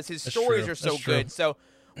Maul because his stories are so good. So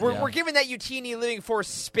we're giving that Utini Living Force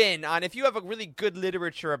spin on if you have a really good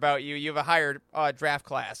literature about you, you have a higher draft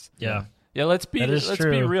class. Yeah. Yeah, let's be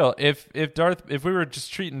real. If we were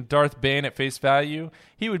just treating Darth Bane at face value,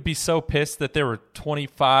 he would be so pissed that there were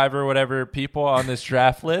 25 or whatever people on this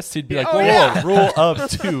draft list. He'd be like, "Whoa, rule of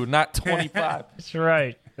 2, not 25."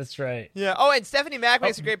 That's right. Yeah. Oh, and Stephanie Mack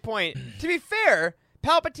makes a great point. To be fair,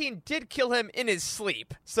 Palpatine did kill him in his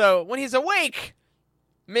sleep. So when he's awake,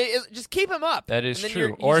 just keep him up. That is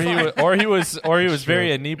true. Or he was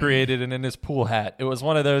very inebriated and in his pool hat. It was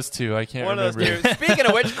one of those two. I can't remember. One of those two. Speaking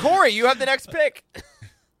of which, Corey, you have the next pick.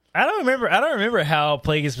 I don't remember how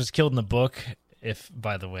Plagueis was killed in the book.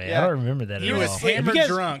 By the way, I don't remember that at all. He was hammered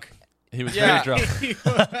drunk. He was very drunk.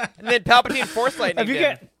 And then Palpatine Force Lightning.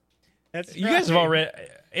 You guys have all read.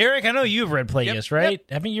 Eric, I know you've read Plagueis, right? Yep.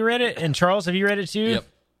 Haven't you read it? And Charles, have you read it too? Yep.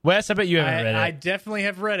 Wes, I bet you haven't read it. I definitely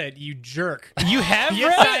have read it, you jerk. You have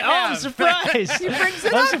Yes, read I it? have. Oh, I'm surprised. He brings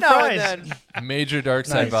it up now and then. Major dark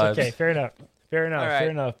side vibes. Okay, fair enough. Fair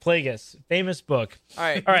enough. Plagueis, famous book. All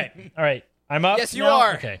right. I'm up. Yes, you now?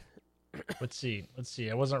 are. Okay. Let's see.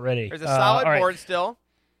 I wasn't ready. There's a solid all right. board still.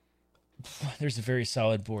 There's a very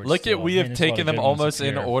solid board. Look still. at we have there's a lot taken of them good ones almost up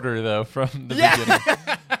in here. order though from the beginning.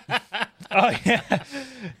 Oh yeah,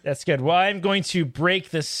 that's good. Well, I'm going to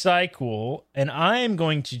break the cycle, and I'm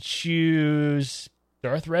going to choose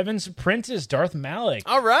Darth Revan's apprentice, Darth Malak.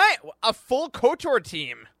 All right, a full KOTOR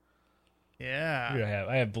team. Yeah. Who do I have?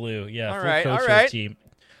 I have blue. Yeah, All full right, KOTOR all right. team.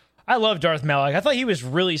 I love Darth Malak. I thought he was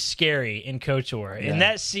really scary in KOTOR. In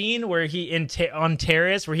that scene where he on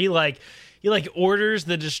Terrace, where he orders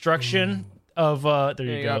the destruction of there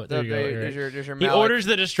you go. There's your He Malak. orders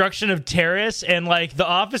the destruction of Terrace, and like the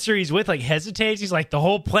officer he's with hesitates. He's like, the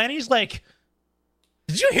whole planet. He's like,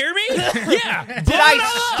 did you hear me? Yeah. Did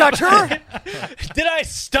I stutter? Did I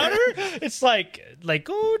stutter? It's like,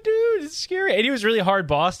 oh, dude, it's scary. And he was really hard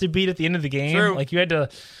boss to beat at the end of the game. True. Like you had to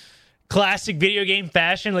classic video game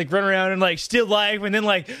fashion, like run around and still life, and then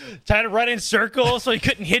try to run in circles so he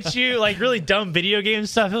couldn't hit you. Like really dumb video game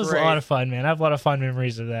stuff. It was a lot of fun, man. I have a lot of fun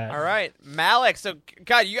memories of that. All right, Malak. So,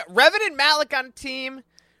 God, you got Revan and Malak on a team.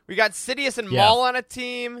 We got Sidious and Maul on a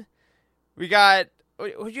team. We got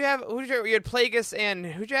who'd you have? You had Plagueis and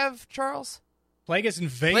who'd you have? Charles? Plagueis and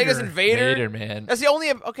Vader. Plagueis and Vader. Vader, man. That's the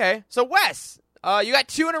only. Okay, so Wes, you got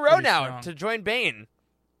 2 in a row Pretty now strong. to join Bane.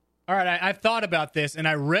 All right, I've thought about this, and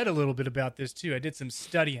I read a little bit about this, too. I did some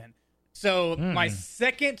studying. So my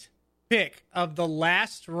second pick of the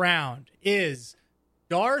last round is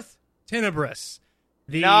Darth Tenebrous.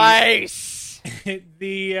 Nice.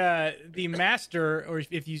 The master, or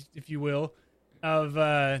if you will, of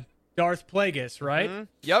Darth Plagueis, right? Mm-hmm.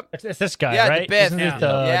 Yep. It's this guy, Yeah, the right? Biff. Isn't it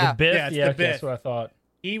Yeah. the Biff? Yeah, it's the okay, Biff. that's what I thought.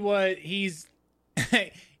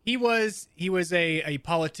 He was a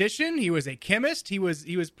politician. He was a chemist. He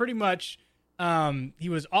was pretty much he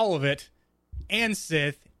was all of it, and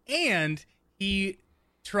Sith. And he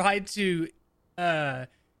tried to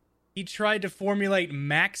formulate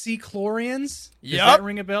maxi-chlorians. Does that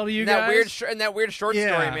ring a bell to you guys? That weird short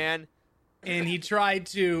story, man. And he tried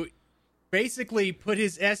to basically put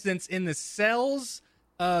his essence in the cells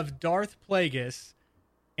of Darth Plagueis,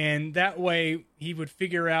 and that way he would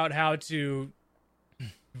figure out how to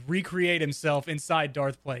recreate himself inside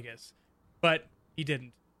Darth Plagueis. But he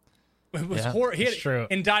didn't. It was true.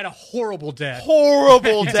 And died a horrible death.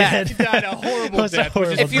 Horrible death. He died a horrible death.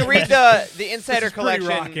 If you read the Insider This is pretty Collection,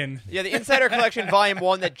 rockin'. the Insider Collection Volume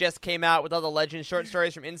 1 that just came out with all the Legend short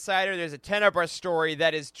stories from Insider, there's a Tenebrous story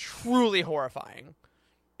that is truly horrifying.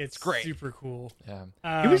 It's great. Super cool. Yeah.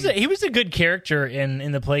 He was a good character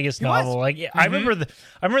in the Plagueis novel. I remember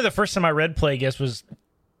the first time I read Plagueis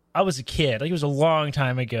I was a kid. It was a long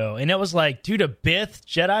time ago, and it was like, dude, a Bith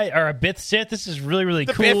Jedi or a Bith Sith. This is really, really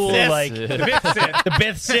cool. The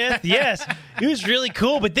Bith Sith. Yes, it was really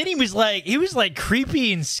cool. But then he was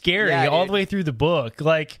creepy and scary all the way through the book.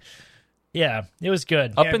 Yeah, it was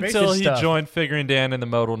good. Up until he joined Figuring Dan in the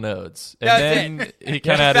modal nodes, and then he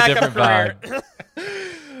kind of had a different vibe.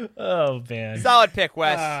 Oh man, solid pick,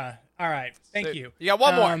 Wes. All right. Thank So, you. you got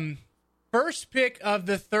one more. First pick of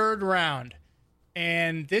the third round.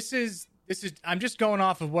 And this is I'm just going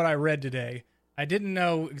off of what I read today. I didn't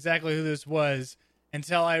know exactly who this was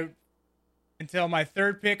until my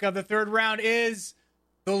third pick of the third round is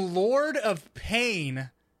the Lord of Pain,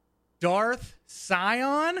 Darth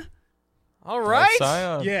Sion. All right.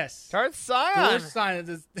 Sion. Yes. Darth Sion. Darth Sion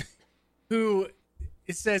is who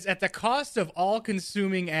it says at the cost of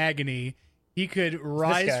all-consuming agony, he could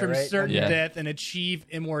rise guy, from right? certain Yeah. death and achieve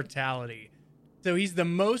immortality. So he's the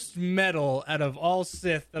most metal out of all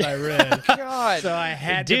Sith that I read. God. So I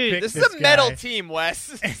had Dude, to pick This this is a metal guy. team,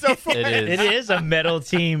 Wes. It's so funny. It is. It is a metal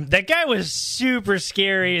team. That guy was super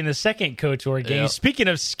scary in the second KOTOR game. Yep. Speaking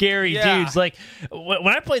of scary Yeah. dudes, like when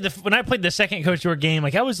I played the second KOTOR game,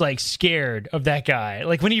 like I was like scared of that guy.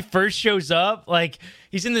 Like when he first shows up, like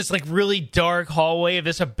he's in this like really dark hallway of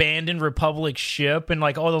this abandoned Republic ship, and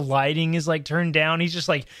like all the lighting is like turned down. He's just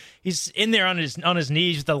like he's in there on his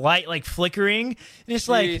knees with the light like flickering, and it's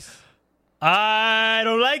like Jeez. I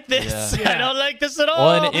don't like this. Yeah. I don't like this at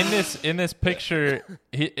all. Well, and in this picture,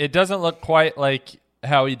 it doesn't look quite like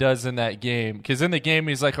how he does in that game. Because in the game,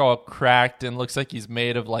 he's like all cracked and looks like he's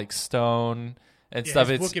made of like stone and Yeah, stuff.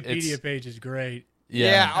 his It's Wikipedia page is great.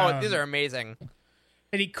 Yeah. Oh, Um, these are amazing.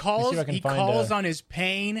 And he Let calls me see if I can find on his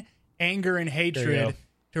pain, anger, and There you hatred go.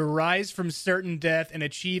 to rise from certain death and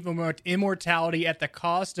achieve immortality at the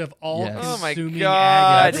cost of all Yes. Oh my consuming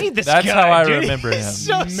God. agony. I need this That's guy, how I dude. remember He's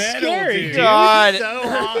him. so Metal, scary, dude. dude. God. So Look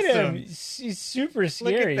at him. awesome. He's super Look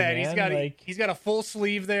scary, at that. man. He's got a full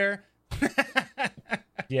sleeve there.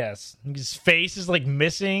 Yes, his face is like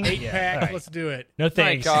missing. Eight Yeah, pack. all right. Let's do it. No My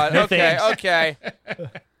thanks. God. No Okay. thanks. Okay.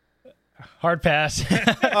 Hard pass.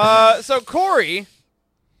 So Corey,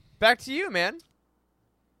 back to you, man.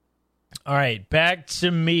 All right, back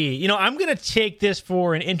to me. You know, I'm going to take this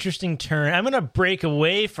for an interesting turn. I'm going to break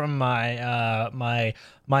away from my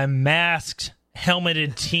my masked,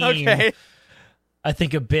 helmeted team. Okay. I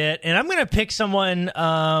think a bit, and I'm going to pick someone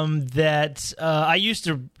that I used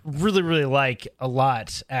to really, really like a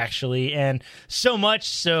lot, actually, and so much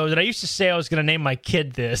so that I used to say I was going to name my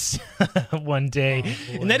kid this one day,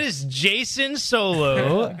 and that is Jason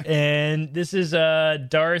Solo, and this is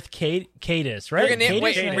Darth Cadus, right? You're gonna name, Cadus,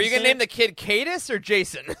 wait, am I were you gonna saying name the kid Cadus or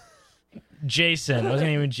Jason? Jason. I was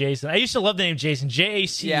going to name him Jason. I used to love the name Jason.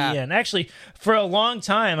 Jacen. Yeah. Actually, for a long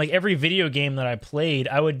time, like every video game that I played,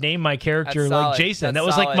 I would name my character That's like solid. Jason. That's That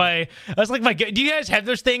was solid. like my. Do you guys have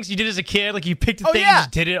those things you did as a kid? Like you picked a Oh thing, yeah, and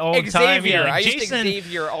just did it all the time. Xavier. Yeah, like I used Jason.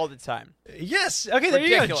 Xavier all the time. Yes. Okay. There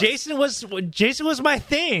you go. Ridiculous. Jason was my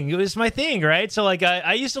thing. It was my thing, right? So like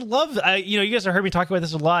I used to love. You guys have heard me talk about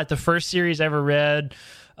this a lot. The first series I ever read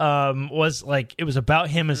was like it was about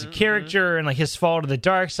him as a character and like his fall to the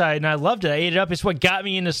dark side, and I loved it. I ate it up. It's what got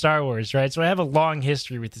me into Star Wars, right? So I have a long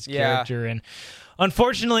history with this character, and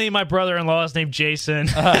unfortunately, my brother-in-law is named Jason,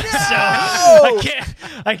 so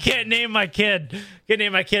I can't name my kid. Can't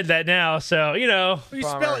name my kid that now. So you know, You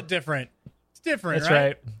Bummer. spell it different. It's different, that's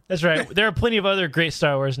right. That's right. There are plenty of other great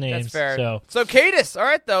Star Wars names. That's fair. So Cadus, all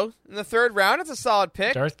right though. In the third round, it's a solid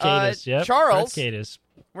pick. Darth Cadus. Yep. Charles, Darth Cadus.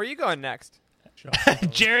 where are you going next?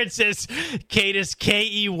 Jared says Cadus,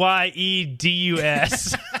 Keydus.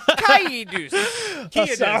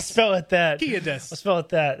 I'll spell it that. I'll Keydus. spell it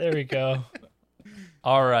that. There we go.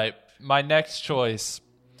 All right, my next choice.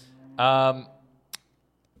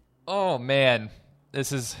 Oh man,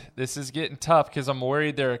 this is getting tough because I'm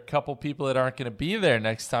worried there are a couple people that aren't going to be there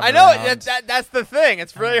next time. I know around. that's the thing.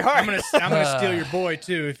 It's really hard. I'm gonna steal your boy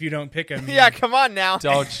too if you don't pick him. yeah, come on now.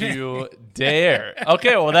 Don't you dare.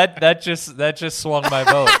 Okay, well that just swung my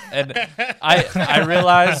vote. And I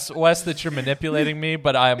realize, Wes, that you're manipulating me,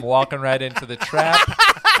 but I am walking right into the trap.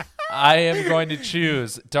 I am going to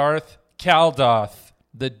choose Darth Kaldoth,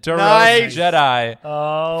 the Duros Nice. Jedi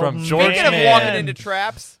Oh, from George Speaking of Man. walking into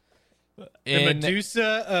traps, The in-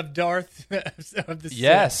 Medusa of Darth of the Sith.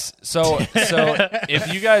 Yes. So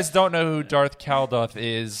if you guys don't know who Darth Kaldoth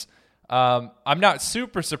is, I'm not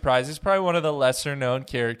super surprised. He's probably one of the lesser known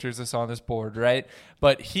characters that's on this board, right?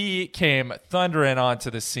 But he came thundering onto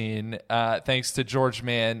the scene thanks to George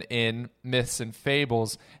Mann in Myths and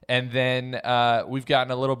Fables. And then we've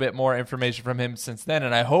gotten a little bit more information from him since then.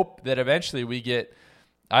 And I hope that eventually we get,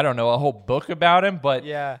 I don't know, a whole book about him. But we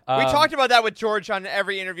talked about that with George on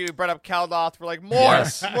every interview. We brought up Kaldoth. We're like, more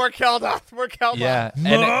Kaldoth, more Kaldoth. Yeah, and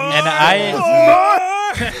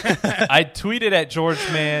I tweeted at George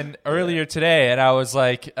Mann earlier today, and I was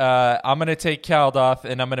like, I'm going to take Kaldoth,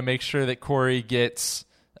 and I'm going to make sure that Corey gets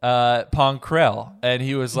Pong Krell. And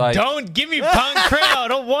he was like, don't give me Pong Krell. I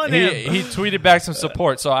don't want him. he tweeted back some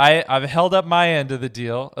support. So I've held up my end of the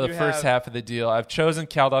deal, the You first have. half of the deal. I've chosen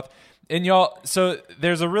Kaldoth. And y'all, so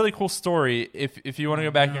there's a really cool story. If you want to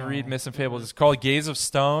go back and read Myths and Fables, it's called Gaze of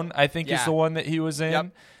Stone, I think is the one that he was in. Yep.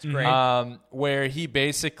 It's great. Where he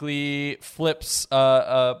basically flips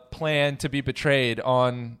a plan to be betrayed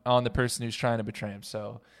on the person who's trying to betray him.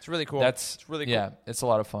 So it's really cool. It's really cool. Yeah, it's a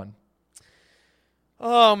lot of fun.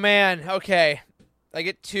 Oh, man. Okay. I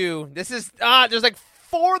get 2. This is, there's like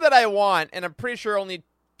 4 that I want, and I'm pretty sure only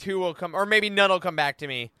 2 will come, or maybe none will come back to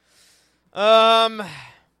me.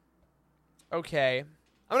 Okay, I'm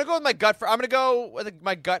gonna go with my gut. I'm gonna go with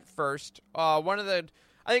my gut first. One of the,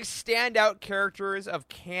 I think, standout characters of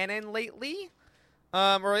canon lately,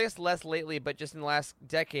 or I guess less lately, but just in the last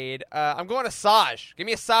decade. I'm going to Asajj. Give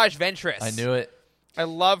me Asajj Ventress. I knew it. I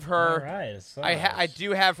love her. All right, I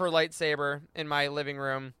do have her lightsaber in my living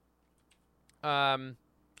room, or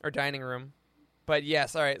dining room. But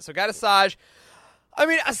yes, all right. So got Asajj. I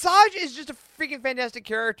mean, Asajj is just a freaking fantastic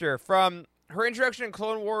character. From her introduction in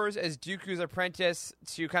Clone Wars as Dooku's apprentice,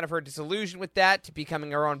 to kind of her disillusion with that, to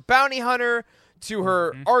becoming her own bounty hunter, to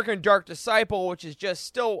her arc in Dark Disciple, which is just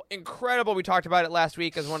still incredible. We talked about it last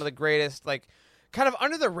week as one of the greatest, like, kind of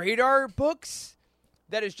under the radar books.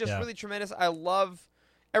 That is just really tremendous. I love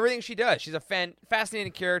everything she does. She's a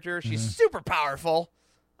fascinating character. She's super powerful.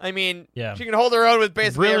 I mean, she can hold her own with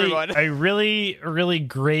basically everyone. A really, really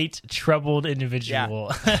great troubled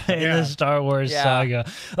individual in the Star Wars saga.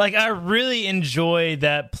 Like, I really enjoy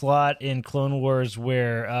that plot in Clone Wars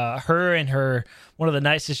where her and one of the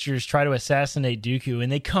Night Sisters try to assassinate Dooku,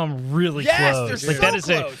 and they come really close. They're like,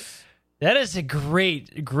 so close. That is a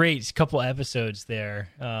great couple episodes there.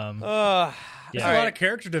 There's a lot of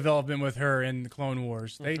character development with her in the Clone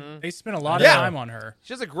Wars. They spent a lot of time on her.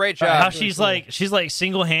 She does a great job. How she's like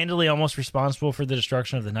single-handedly almost responsible for the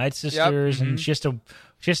destruction of the Night Sisters, and she has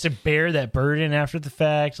to bear that burden after the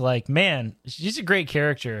fact. Like, man, she's a great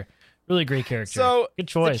character, really great character. So good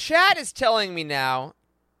choice. The chat is telling me now,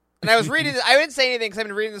 and I was reading this. I didn't say anything because I've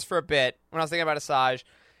been reading this for a bit when I was thinking about Asajj.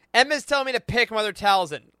 Emma's telling me to pick Mother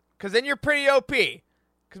Talzin because then you're pretty OP.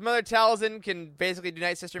 Because Mother Talzin can basically do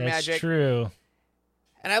Night Sister magic. That's true.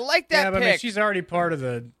 And I like that pick. But I mean, she's already part of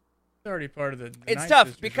the. It's Night tough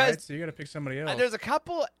Sisters, because right? So you got to pick somebody else. There's a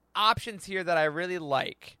couple options here that I really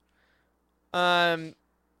like. But I'm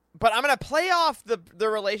gonna play off the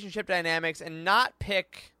relationship dynamics and not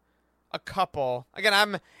pick a couple.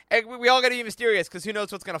 Again, we all got to be mysterious because who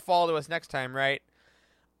knows what's gonna fall to us next time, right?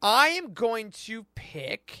 I am going to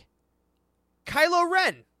pick Kylo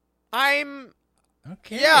Ren. Kylo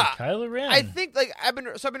Ren. I think I've been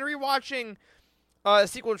rewatching a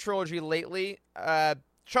sequel trilogy lately.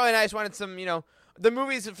 Charlie and I just wanted some, the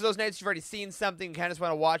movies for those nights you've already seen something, kind of just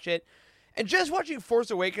want to watch it. And just watching Force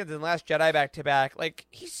Awakens and Last Jedi back to back, like,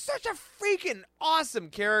 he's such a freaking awesome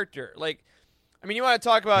character. Like, I mean, you want to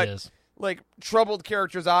talk about like troubled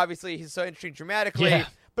characters? Obviously, he's so interesting dramatically,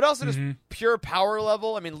 but also just pure power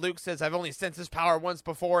level. I mean, Luke says, "I've only sensed his power once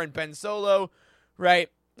before" in Ben Solo, right?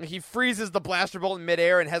 He freezes the blaster bolt in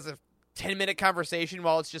midair and has a 10-minute conversation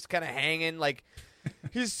while it's just kind of hanging. Like,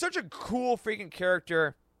 he's such a cool freaking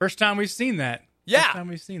character. First time we've seen that. Yeah. First time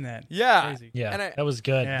we've seen that. Yeah. Crazy. Yeah, that was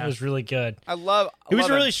good. Yeah. That was really good. He was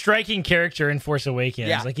a really striking character in Force Awakens.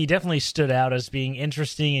 Yeah. Like, he definitely stood out as being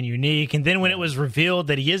interesting and unique. And then when it was revealed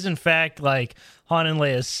that he is, in fact, like, Han and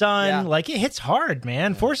Leia's son, like, it hits hard,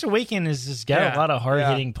 man. Force Awakens has got a lot of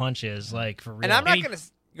hard-hitting punches, like, for real. And I'm not going to...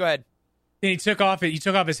 Go ahead. And he took off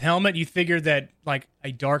his helmet. You figured that, like,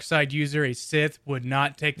 a dark side user, a Sith, would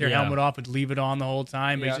not take their helmet off, would leave it on the whole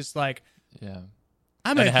time. But he's just like... Yeah.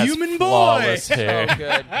 I'm a human boy. Hair. Oh,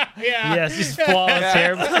 good. Yes, he's flawless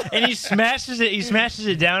hair, and he smashes it. He smashes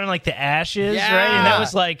it down in like the ashes, right? And that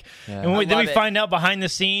was like, and then we find out behind the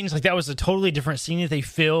scenes, like that was a totally different scene that they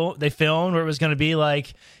filmed, where it was going to be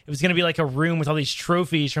like a room with all these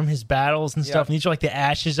trophies from his battles and stuff. And these are like the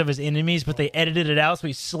ashes of his enemies, but they edited it out, so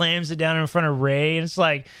he slams it down in front of Rey, and it's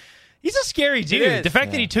like, he's a scary dude. The fact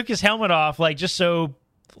that he took his helmet off, like, just so,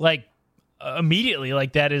 like, immediately,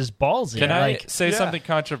 like, that is ballsy. Can I say something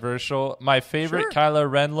controversial? My favorite Kylo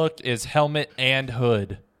Ren look is helmet and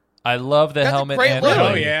hood. I love the helmet and look.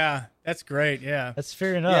 hood. Oh yeah, that's great. Yeah, that's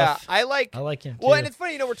fair enough. Yeah, I like him too. Well, and it's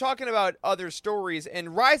funny, we're talking about other stories,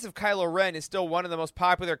 and Rise of Kylo Ren is still one of the most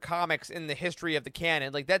popular comics in the history of the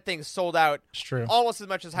canon. Like, that thing sold out almost as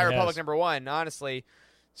much as High Republic #1, honestly.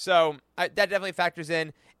 So that definitely factors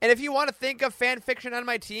in. And if you want to think of fan fiction on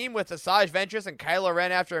my team with Asajj Ventress and Kylo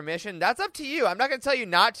Ren after a mission, that's up to you. I'm not going to tell you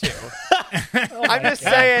not to. I'm just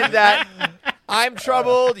saying that I'm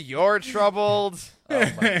troubled, you're troubled. Oh,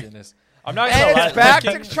 my goodness. I'm not going to lie. It's back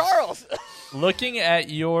to Charles. Looking at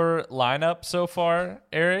your lineup so far,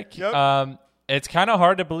 Eric, it's kind of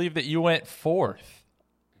hard to believe that you went fourth.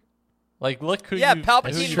 Like, look who Yeah, you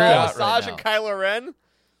Palpatine, who you Maul, got Asajj, right and now. Kylo Ren.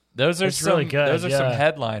 Those are That's some really good, Those are some yeah.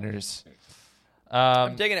 headliners.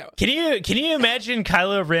 I'm digging it. Can you imagine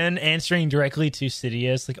Kylo Ren answering directly to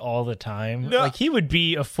Sidious like all the time? No. Like he would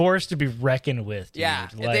be a force to be reckoned with. Dude. Yeah,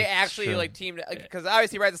 if Like, they actually like teamed, because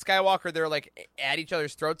obviously Rise of Skywalker, they're like at each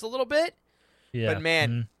other's throats a little bit. yeah. But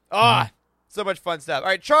man, Mhm. so much fun stuff. All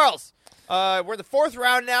right, Charles, we're in the 4th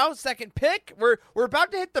round now, second pick. We're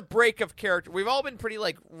about to hit the break of character. We've all been pretty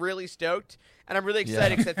like really stoked, and I'm really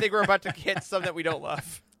excited because I think we're about to hit some that we don't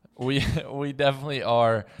love. We definitely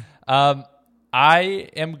are. I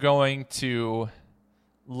am going to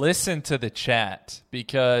listen to the chat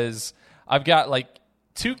because I've got like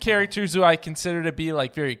 2 characters who I consider to be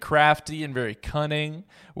like very crafty and very cunning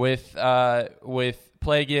with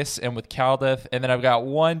Plagueis and with Caldeth, and then I've got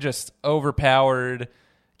one just overpowered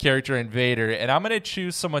character in Vader, and I'm going to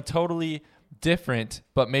choose someone totally different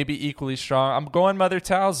but maybe equally strong. I'm going Mother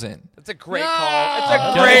Talzin. It's a great call. It's a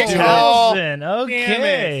gotta great do it. call.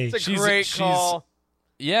 Okay. It's a great call.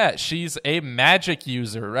 Yeah, she's a magic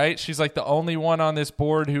user, right? She's like the only one on this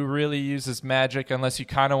board who really uses magic, unless you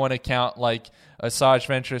kind of want to count like Asajj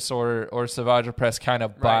Ventress or Savage Opress kind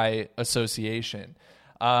of by association.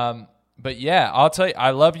 But yeah, I'll tell you,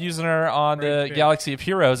 I love using her on the Galaxy of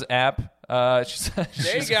Heroes app. She's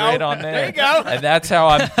you go. great on there. There you go. And that's how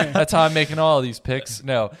I'm making all of these picks.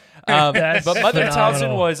 No. That's But Mother phenomenal.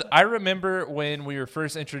 Talzin was, I remember when we were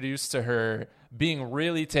first introduced to her being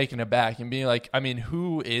really taken aback and being like, I mean,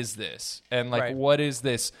 who is this? And like, Right. what is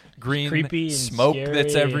this green Creepy and smoke scary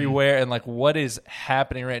that's and- everywhere? And like, what is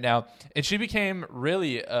happening right now? And she became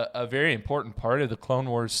really a very important part of the Clone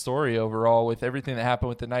Wars story overall, with everything that happened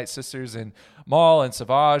with the Night Sisters and Maul and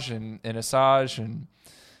Savage and Asajj and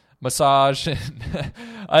Massage and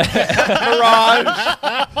Mirage.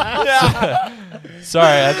 Yeah. Sorry,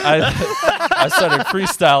 I started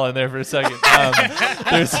freestyling there for a second.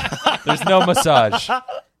 There's no massage.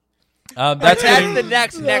 That's the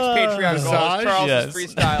next Patreon goal. Massage? Charles Yes.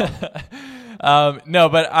 is freestyle. No,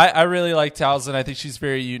 but I really like Talzin. I think she's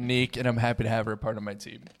very unique, and I'm happy to have her a part of my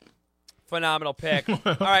team. Phenomenal pick. All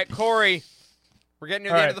right, Corey, we're getting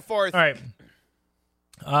near the end of the 4th. All right.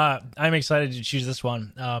 I'm excited to choose this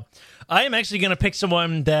one. I am actually going to pick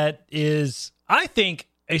someone that is, I think,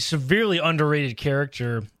 a severely underrated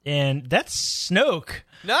character, and that's Snoke.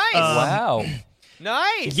 Nice. Wow.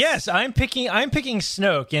 Nice. Yes, I'm picking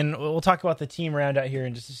Snoke, and we'll talk about the team round out here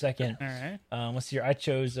in just a second. All right. Let's see here. I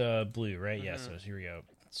chose blue, right? Yeah, so here we go.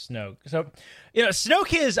 Snoke. So,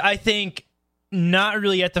 Snoke is, I think, not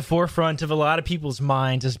really at the forefront of a lot of people's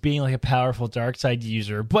minds as being like a powerful dark side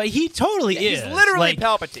user, but he totally is. He's literally like,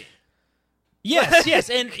 Palpatine. Yes,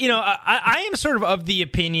 and I am sort of the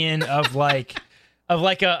opinion of like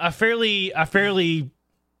a fairly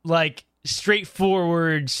like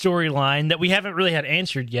straightforward storyline that we haven't really had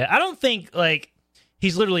answered yet. I don't think like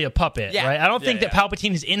he's literally a puppet, Yeah. right? I don't Yeah, think that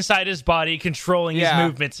Palpatine is inside his body controlling his Yeah.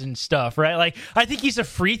 movements and stuff, right? Like I think he's a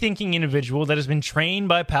free-thinking individual that has been trained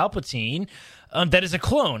by Palpatine. That is a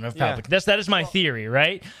clone of Yeah. Palpatine. That is my theory,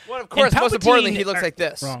 right? Well, of course, And most importantly, Palpatine- he looks like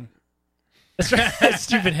this. Wrong. That's right. His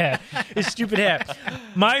stupid hat. His stupid hat.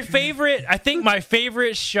 My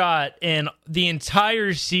favorite shot in the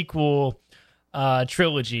entire sequel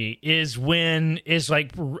trilogy is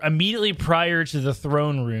like immediately prior to the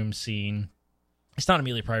throne room scene. It's not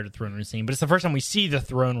immediately prior to the throne room scene, but it's the first time we see the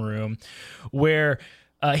throne room where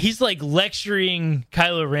he's like lecturing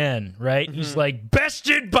Kylo Ren, right? He's like,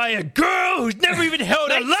 bested by a girl who's never even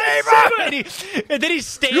held a lightsaber! And then he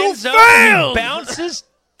stands up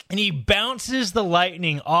and he bounces the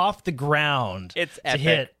lightning off the ground It's to epic.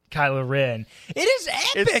 hit Kylo Ren. It is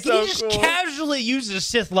epic. It's so He just cool. casually uses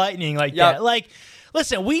Sith lightning like Yep. that. Like,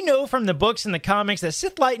 listen, we know from the books and the comics that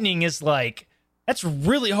Sith lightning is like, that's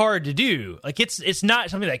really hard to do. Like, it's not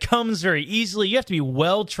something that comes very easily. You have to be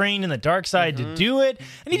well trained in the dark side to do it.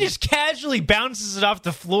 And he just casually bounces it off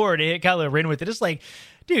the floor to hit Kylo Ren with it. It's like,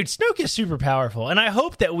 dude, Snoke is super powerful. And I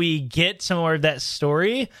hope that we get some more of that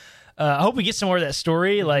story. I hope we get some more of that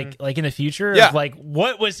story, like in the future. Yeah. Of like,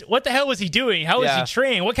 what the hell was he doing? How was Yeah. he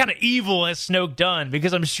trained? What kind of evil has Snoke done?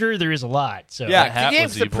 Because I'm sure there is a lot. So Yeah, hat he became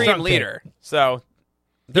was evil. Supreme Strong Leader. So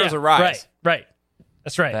there's Yeah, a rise. Right.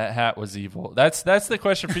 That's right. That hat was evil. That's the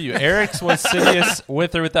question for you. Eric's was Sidious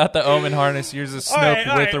with or without the Omen harness. Yours is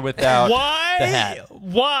Snoke with or without the hat.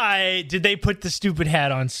 Why did they put the stupid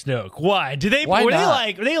hat on Snoke? Why did they? Why were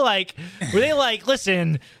not? they like?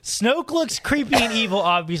 Listen, Snoke looks creepy and evil.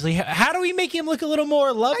 Obviously, how do we make him look a little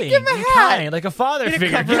more loving, give him a and hat. kind, like a father figure?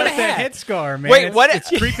 Cover Give him up a that hat. head scar, man. Wait, it's, what- It's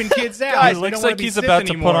creeping kids out. Guys, He They looks don't wanna like be he's Sith about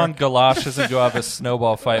to anymore. put on galoshes and go have a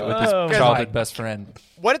snowball fight with his Oh, childhood my. best friend.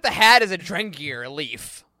 What if the hat is a Drengir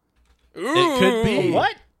leaf? It could be.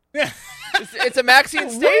 What? It's a Maxine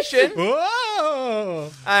station. Whoa!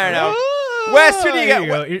 I don't know. Oh, Wes, who do you there got?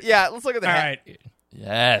 go. What- Yeah, let's look at the All hat. right.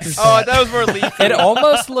 Yes. Oh, I thought it was more leafy. It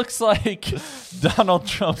almost looks like Donald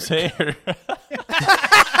Trump's hair.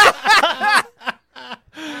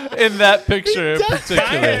 In that picture in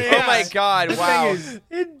particular. Oh my God! Wow.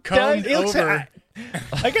 It Combed does. It looks over.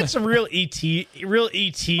 I got some real ET What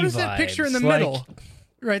is that picture in the middle?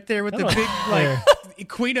 Right there with the big, like,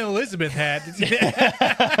 Queen Elizabeth hat.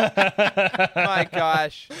 My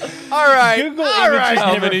gosh! All right. Google All images right.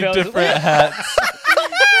 How never many fails. different hats?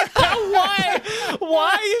 Why?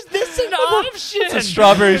 Why is this an option? It's a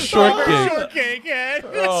strawberry shortcake. Shortcake hat.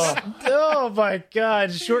 Oh my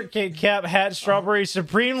God! Shortcake cap hat, strawberry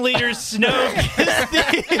supreme leader Snoke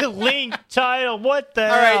is the link title. What the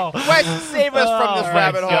All hell? right, Wes, save us from this Oh,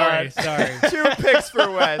 rabbit hole. Sorry. 2 picks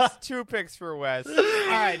for Wes. 2 picks for Wes. All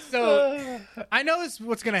right, so I know this is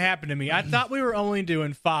what's going to happen to me. I thought we were only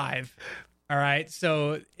doing 5. All right,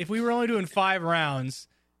 so if we were only doing 5 rounds,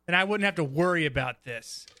 then I wouldn't have to worry about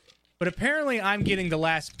this. But apparently, I'm getting the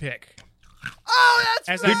last pick. Oh, that's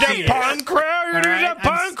As I see it. Punk crowd, All you're right? that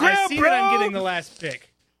punk I crowd, see bro. that I'm getting the last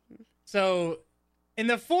pick. So, in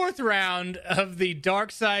the 4th round of the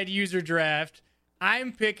Dark Side user draft,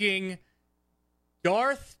 I'm picking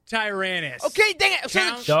Darth Tyrannus. okay. Dang it! So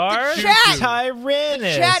Count Darth the chat,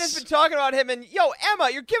 Tyrannus. chat has been talking about him, and yo, Emma,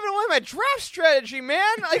 you're giving away my draft strategy, man.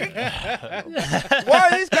 Like, why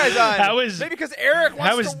are these guys on? How is- Maybe because Eric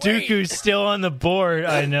wants How is to wait. Dooku still on the board?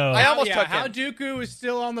 I know. I almost took how him. Dooku is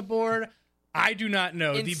still on the board, I do not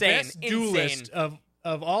know. Insane, The best duelist of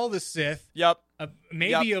all the Sith, Yep.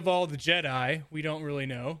 maybe of all the Jedi, we don't really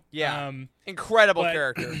know. Yeah. Incredible but-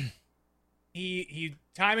 character. He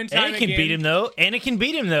time and time Anakin again beat him though. Anakin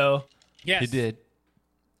beat him though. Yes, He did.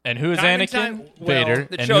 And who is Time and Anakin? time- well, Vader.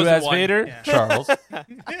 the And who chosen has one. Vader? Yeah. Charles.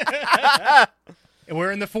 And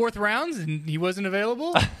we're in the 4th rounds, and he wasn't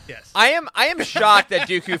available. Yes. I am shocked that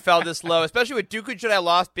Dooku fell this low, especially with Dooku Jedi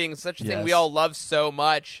Lost being such a thing we Yes. all love so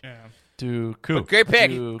much. Yeah. Dooku. Great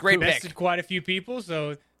pick. Dooku. Great pick. Bested quite a few people,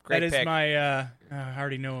 so Great that is pick. my. I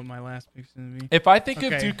already know what my last pick's gonna be. If I think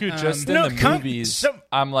Okay, of Dooku um, just in No, the come- movies, some-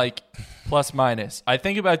 I'm like plus minus. I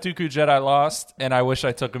think about Dooku Jedi Lost, and I wish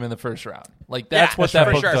I took him in the first round. Like that's Yeah, what that's that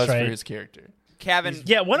right. book For sure. does That's for right. his character. Kevin.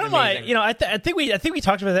 Yeah, one of my, amazing. I think we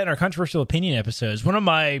talked about that in our controversial opinion episodes. One of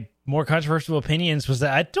my more controversial opinions was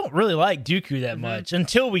that I don't really like Dooku that much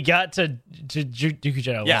until we got to Dooku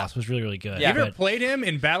Jedi Yeah. Lost was really really good. Yeah. You ever But played him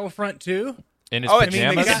in Battlefront 2? In his Oh, I mean,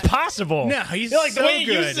 pajamas. the it's impossible. No, he's like the so way he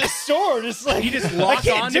good. uses his sword. It's like You just I lock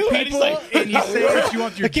can't on to do it. It's people like- and you say that you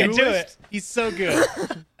want your I can't do duelist. it. He's so good.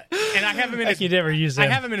 And I have him in I his. can never use him. I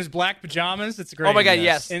have him in his black pajamas. It's great. Oh my God,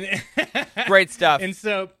 yes. And, Great stuff. and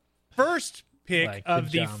so, first pick Black of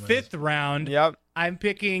pajamas. the 5th round, Yep. I'm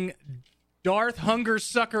picking Darth Hunger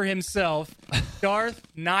Sucker himself, Darth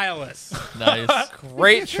Nihilus. Nice.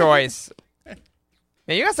 Great choice. Man,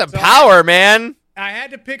 you got some power, man. I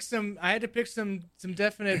had to pick some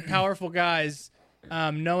definite powerful guys,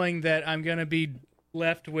 knowing that I'm gonna be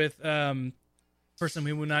left with person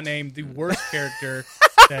we will not name, the worst character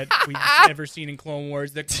that we've ever seen in Clone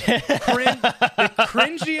Wars. The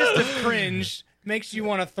cringiest of cringe makes you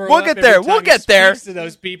want to throw We'll up get every there. time We'll he get there. speaks to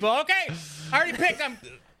those people. Okay, I already picked. I'm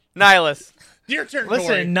Nihilus. your turn. Corey.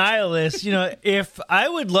 Listen, Nihilus, if I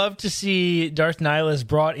would love to see Darth Nihilus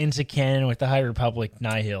brought into canon with the High Republic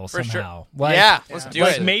Nihil For somehow. sure. Yeah, let's do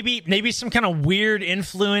like it. maybe some kind of weird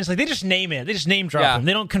influence. Like they just name it. They just name drop Yeah. him.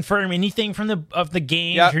 They don't confirm anything from the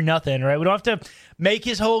games Yep. or nothing, right? We don't have to make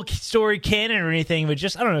his whole story canon or anything, but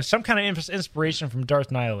just I don't know, some kind of inspiration from Darth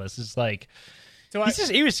Nihilus. It's like So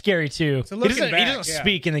he was scary too. So he looking doesn't, back, he doesn't yeah.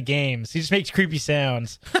 speak in the games. He just makes creepy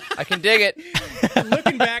sounds. I can dig it.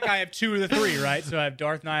 looking back, I have 2 of the 3, right? So I have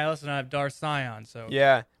Darth Nihilus and I have Darth Scion. So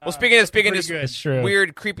Yeah. Well, speaking of pretty just good. It's true.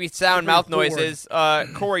 weird, creepy sound Pretty mouth forward. noises,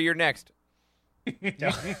 Corey, you're next.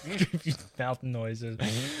 Mouth noises.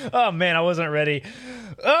 Oh man, I wasn't ready.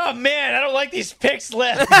 Oh man, I don't like these picks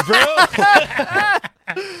left, bro.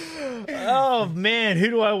 Oh man, who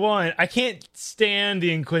do I want? I can't stand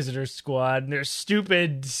the Inquisitor squad and their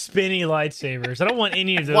stupid spinny lightsabers. I don't want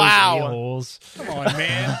any of those Wow. a-holes. come on,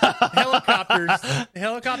 man. Helicopter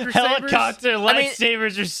sabers. Helicopter I mean,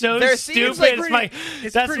 lightsabers are so there seems stupid. like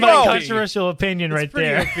it's That's pretty my OP. controversial opinion It's right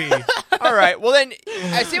pretty there. OP. All right. Well, then,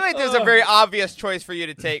 I seem like there's a very obvious choice for you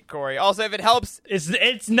to take, Corey. Also, if it helps,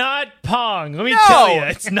 It's not Pong. Let me No! tell you,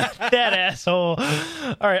 it's not that asshole.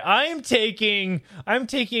 All right, I'm taking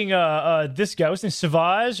this guy. What's his name?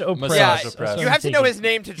 Savage Opress. yeah, Massage Opress. you have to know his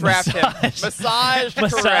name to draft him. Massage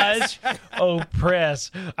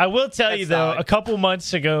Opress. I will tell you That's though, solid. a couple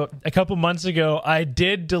months ago, I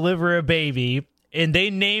did deliver a baby, and they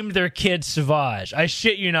named their kid Savage. I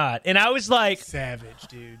shit you not. And I was like, Savage,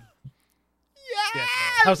 dude.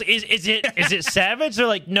 I was like, is it Savage? They're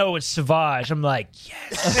like, no, it's Savage. I'm like,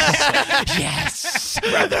 yes,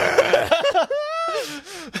 brother.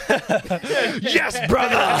 Yes,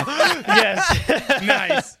 brother. Yes.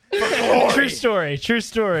 Nice. True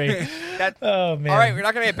story. Oh man. All right, we're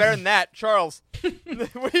not going to get better than that. Charles.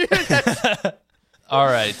 All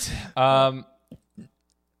right.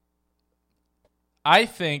 I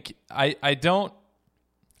think I don't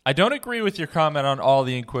agree with your comment on all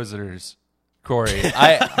the Inquisitors, Corey.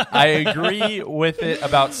 I agree with it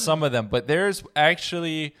about some of them, but there are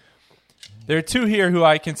two here who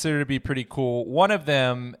I consider to be pretty cool. One of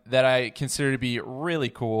them that I consider to be really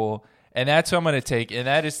cool, and that's who I'm going to take, and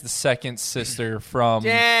that is the second sister from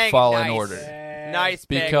Fallen nice. Order. Nice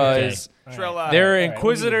pick. Because Trilla. there are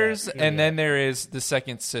Inquisitors, and then there is the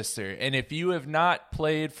second sister. And if you have not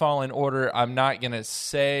played Fallen Order, I'm not going to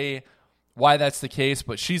say why that's the case,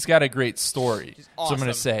 but she's got a great story. She's So I'm going to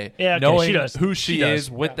awesome. say, Yeah, okay, knowing she does. who she She does.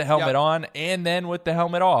 is with the helmet on and then with the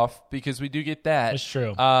helmet off, because we do get that. That's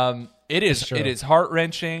true. It is true. it is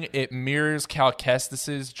heart-wrenching. It mirrors Cal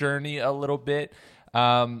Kestis's journey a little bit.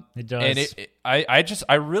 It does. And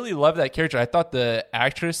I really love that character. I thought the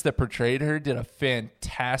actress that portrayed her did a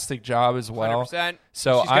fantastic job as well. 100%.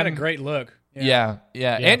 So She's got a great look. Yeah.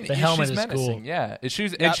 And the helmet she's is menacing. cool. Yeah,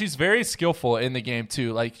 she's very skillful in the game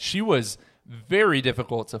too. Like she was very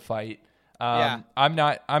difficult to fight. Yeah. I'm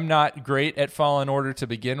not great at Fallen Order to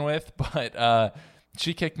begin with, but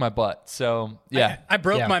she kicked my butt. So yeah, I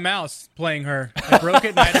broke Yeah. my mouse playing her. I broke it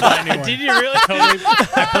and I had to buy a new one. Did you really? Totally.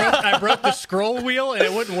 I broke the scroll wheel and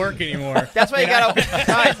it wouldn't work anymore. That's why you got to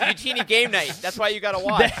guys, Utini game night. That's why you got to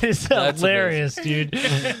watch. That is That's hilarious, dude.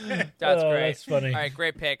 That's Oh, great. That's funny. All right,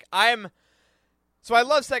 great pick. So I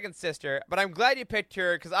love Second Sister, but I'm glad you picked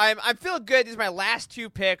her because I'm feeling good. These are my last two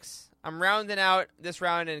picks. I'm rounding out this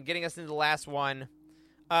round and getting us into the last one.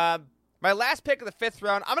 My last pick of the fifth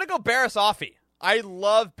round, I'm gonna go Barriss Offee. I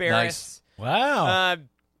love Barriss. Nice. Wow.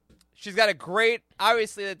 She's got a great,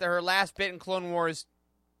 obviously, that her last bit in Clone Wars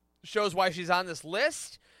shows why she's on this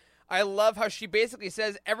list. I love how she basically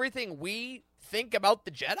says everything we think about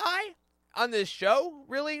the Jedi on this show,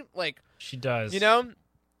 really. Like, She does. you know,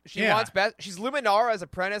 she Yeah. wants best. She's Luminara's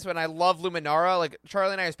apprentice, and I love Luminara. Like,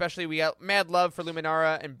 Charlie and I especially, we got mad love for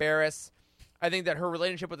Luminara and Barriss. I think that her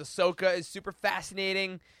relationship with Ahsoka is super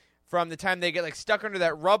fascinating. From the time they get like stuck under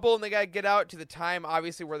that rubble and they gotta get out to the time,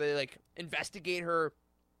 obviously, where they like investigate her.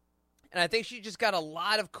 And I think she just got a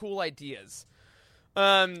lot of cool ideas.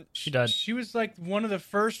 She does. She was like one of the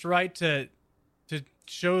first, right, to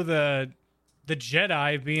show the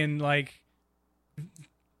Jedi being like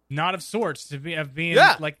not of sorts, of being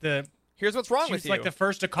Yeah. like the. Here's what's wrong She with was you. like the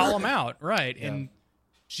first to call him out, right? And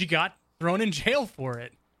she got thrown in jail for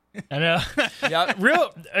it. I know. Yep.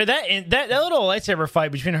 That little lightsaber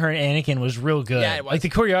fight between her and Anakin was real good. Yeah, it was. Like the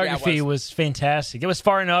Yeah, choreography it was. was fantastic. It was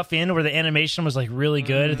far enough in where the animation was like really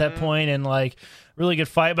good at that point and like really good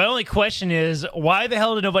fight. My only question is why the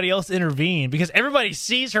hell did nobody else intervene? Because everybody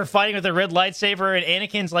sees her fighting with a red lightsaber and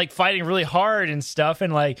Anakin's like fighting really hard and stuff,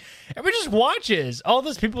 and like everybody just watches. All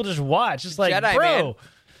those people just watch. It's like, Jedi, bro. man.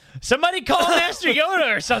 Somebody call Master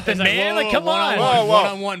Yoda or something, It's like, man. whoa, Like, come on. Whoa, whoa.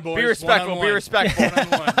 One-on-one, boys. Be respectful. Be One-on-one. respectful.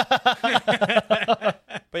 One-on-one.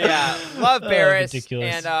 But yeah, love Barriss,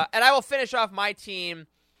 ridiculous. and I will finish off my team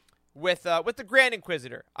with the Grand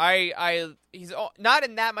Inquisitor. He's not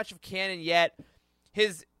in that much of canon yet.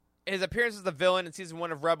 His appearance as the villain in season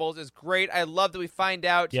 1 of Rebels is great. I love that we find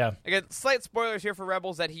out. Yeah. Again, slight spoilers here for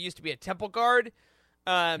Rebels that he used to be a temple guard.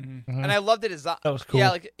 And I love the design. That was cool. Yeah,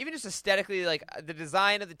 like even just aesthetically, like the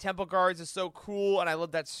design of the temple guards is so cool, and I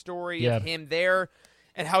love that story of him there,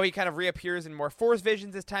 and how he kind of reappears in more Force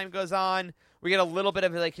visions as time goes on. We get a little bit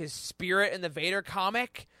of like his spirit in the Vader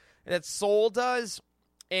comic that Soul does,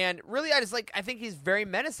 and really, I think he's very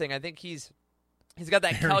menacing. I think he's got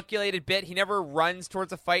that calculated bit. He never runs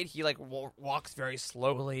towards a fight. He like walks very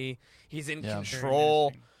slowly. He's in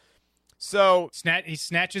control. So He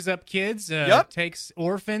snatches up kids. Yep. Takes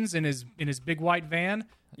orphans in his big white van.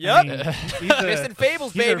 Yep. I mean, Missing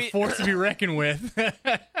Fables, he's baby. a force to be reckoned with.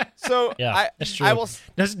 So Yeah, that's true. I will.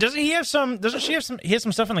 Doesn't he have some? Doesn't she have some? He has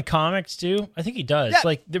some stuff in the comics too. I think he does. Yeah,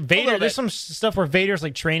 Like the a Vader. little There's bit. some stuff where Vader's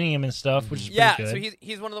like training him and stuff, which is Yeah, pretty so good.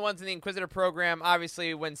 he's one of the ones in the Inquisitor program.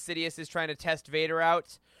 Obviously, when Sidious is trying to test Vader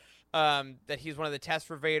out, that he's one of the tests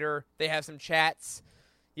for Vader. They have some chats.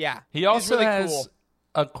 Yeah, He also he's really has cool.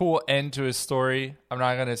 a cool end to his story. I'm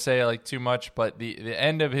not going to say like too much, but the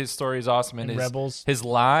end of his story is awesome. And In Rebels. the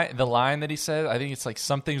line that he said, I think it's like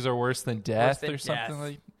some things are worse than death than or something death.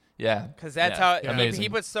 like. Yeah, Because that's yeah. how amazing. he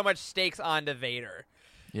puts so much stakes onto Vader.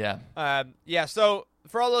 Yeah. Yeah, so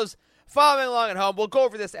for all those following along at home, we'll go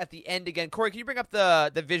over this at the end again. Corey, can you bring up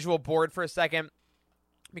the visual board for a second?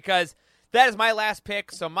 Because that is my last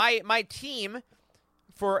pick. So my team,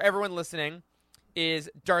 for everyone listening, is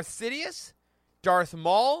Darth Sidious, Darth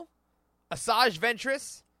Maul, Asajj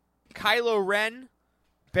Ventress, Kylo Ren,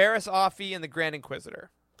 Barriss Offee, and the Grand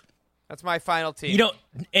Inquisitor. That's my final team. You know,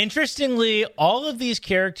 interestingly, all of these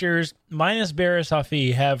characters, minus Barriss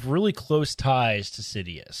Offee, have really close ties to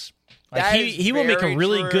Sidious. Like That is he will make a very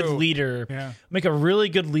really good true. leader. Yeah. Make a really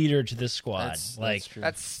good leader to this squad. That's true.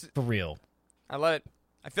 That's for real. I love it.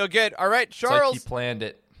 I feel good. All right, It's like Charles. he planned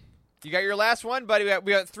it. You got your last one, buddy.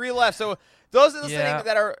 We got 3 left. So those listening Yeah.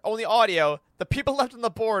 that are only audio, the people left on the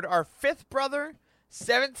board are Fifth Brother,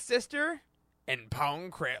 Seventh Sister, and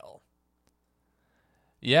Pong Krill.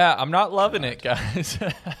 Yeah, I'm not loving it, guys.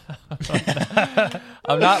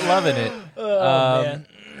 I'm not loving it. Man.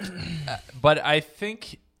 But I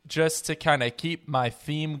think just to kind of keep my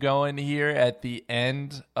theme going here at the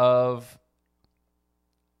end of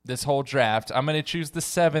this whole draft, I'm going to choose the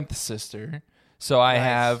seventh sister. So I Nice.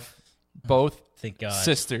 have both Thank God.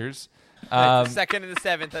 sisters. The second and the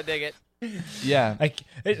seventh. I dig it. Yeah.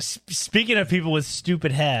 Speaking of people with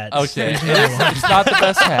stupid hats. Okay. there's another one. It's not the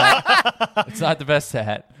best hat. It's not the best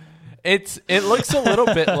hat. It looks a little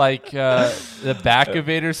bit like the back of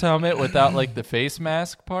Vader's helmet without like the face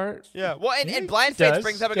mask part. Yeah. Well, and Blind does, Fates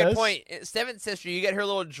brings up a good does. point. Seventh Sister, you get her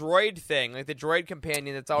little droid thing, like the droid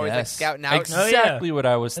companion that's always like Yes. scouting out. Exactly what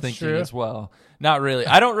I was That's thinking true. as well. Not really.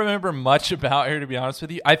 I don't remember much about her, to be honest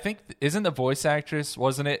with you. I think isn't the voice actress,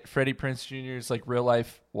 wasn't it Freddie Prinze Jr.'s like real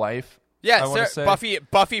life wife? Yeah, I wanna say.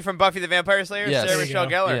 Buffy from Buffy the Vampire Slayer, Yes. Sarah There you Michelle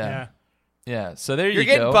go. Gellar. Yeah. Yeah. So there You're you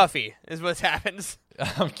getting go. Buffy, is what happens.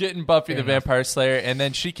 I'm getting Buffy the Vampire Slayer, and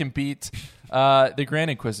then she can beat the Grand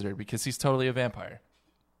Inquisitor because he's totally a vampire.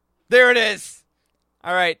 There it is.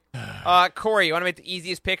 All right. Corey, you want to make the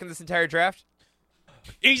easiest pick in this entire draft?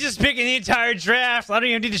 He's just picking the entire draft. I don't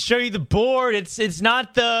even need to show you the board. It's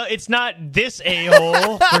not this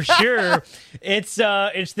a-hole for sure. It's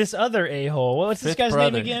this other a-hole. What's this Fifth guy's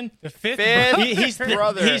brother. name again? The fifth. Fifth Brother.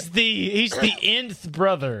 brother. He's the nth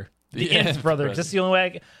brother. The The nth nth brother. brother. That's the only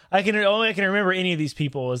way I can remember any of these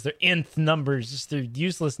people is their nth numbers, just their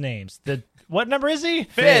useless names. What number is he?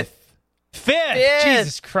 Fifth. Fifth.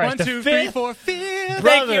 Jesus Christ. 1, The 2, 3, fifth 4, 5.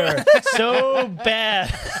 brother. So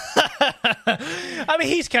bad. I mean,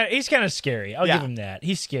 he's kind of scary. I'll Yeah. give him that.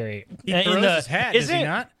 He's scary. He In throws the- his hat, is does he it?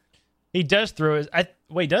 not? He does throw his.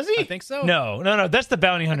 Wait, does he? I think so. No. That's the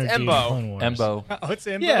bounty hunter dude. in Embo. Clone Wars. Embo. Oh, it's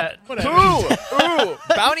him. Yeah. Whatever. Ooh,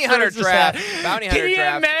 bounty hunter Throws his draft. hat. Bounty Can hunter you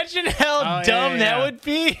draft. imagine how Oh, dumb yeah. that would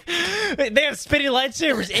be? They have spinning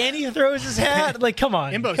lightsabers, and he throws his hat. Like, come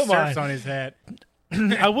on, Imbo come surfs on. on his hat.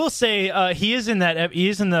 I will say he is in that. He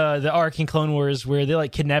is in the arc in Clone Wars where they're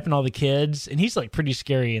like kidnapping all the kids, and he's like pretty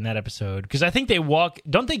scary in that episode because I think they walk.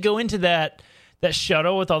 Don't they go into that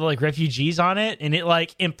shuttle with all the like refugees on it, and it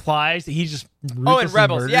like implies that he just Oh, and ruthlessly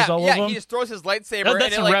Rebels. murders Yeah, all yeah. of them. He just throws his lightsaber No, and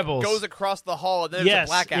that's it in like Rebels. goes across the hall, and then Yes, there's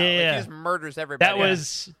a blackout. yeah, Like, yeah. he just murders everybody. that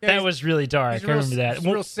was he's- really dark. He's I a real, remember that. he's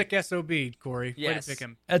a real sick SOB, Corey. Way Yes. to pick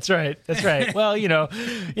him. That's right. That's right. Well, you know,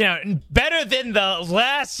 better than the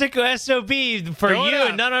last Sicko SOB for Throw it you, up.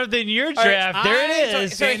 and none other than your right, draft. There it so-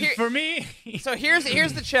 is. so And here- for me, So here's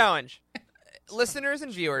the challenge, listeners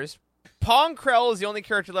and viewers. Pong Krell is the only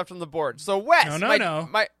character left on the board. So Wes, No.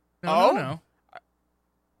 no.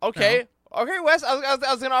 Okay, okay, Wes. I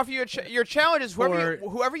was going to offer you your challenge is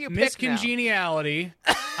whoever you Miss pick now. Congeniality,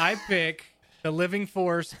 I pick the Living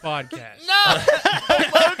Force podcast.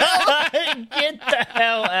 Get the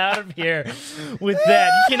hell out of here with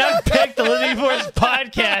that. You cannot pick the Living Force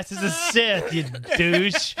podcast as a Sith, you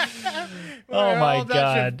douche. Oh my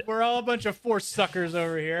God. We're all a bunch of Force suckers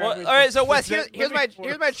over here. Well, With all right, the- so Wes, the here's Living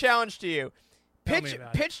Force. my challenge to you. Tell me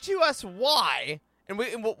about it. Pitch to us why, and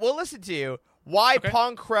we'll listen to you. Why Okay.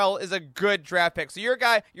 Pong Krell is a good draft pick. So you're a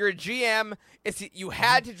guy, you're a GM. You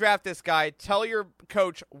had to draft this guy. Tell your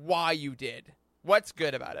coach why you did. What's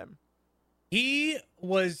good about him? He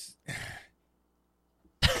was.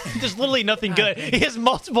 There's literally nothing good. He has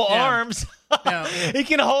multiple arms. No. He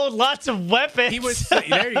can hold lots of weapons. He was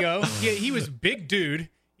there. You go. He was big dude.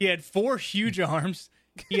 He had 4 huge arms.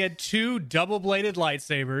 He had 2 double-bladed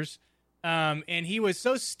lightsabers, and he was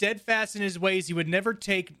so steadfast in his ways. He would never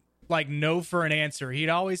take no for an answer. He'd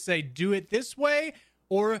always say, "Do it this way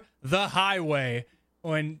or the highway."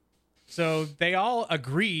 So they all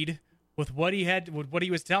agreed with what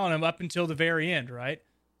he was telling them up until the very end, right?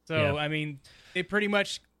 So Yeah. I mean, he pretty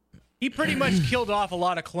much killed off a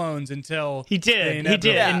lot of clones until He did. He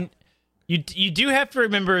did. Yeah. And you do have to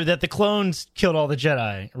remember that the clones killed all the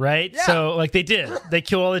Jedi, right? Yeah. So they did. They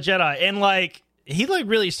killed all the Jedi, and he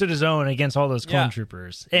really stood his own against all those clone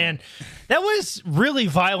troopers, and that was really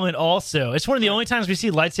violent. Also, it's one of the only times we see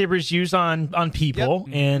lightsabers used on people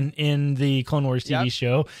in the Clone Wars TV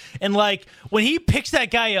show. And when he picks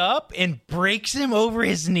that guy up and breaks him over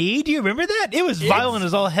his knee, do you remember that? It was violent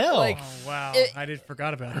as all hell. Oh, wow. I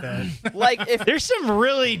forgot about that. If There's some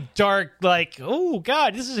really dark, oh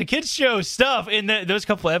god, this is a kids show stuff in those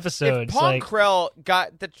couple episodes. if Pong Krell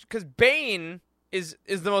got because Bane is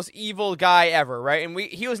the most evil guy ever, right? And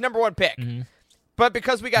he was number 1 pick. Mm-hmm. But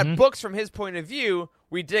because we got books from his point of view,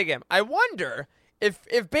 we dig him. I wonder if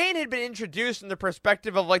Bane had been introduced from the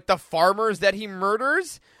perspective of the farmers that he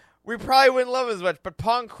murders, we probably wouldn't love him as much. But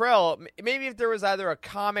Pong Krell, maybe if there was either a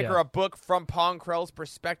comic or a book from Pong Krell's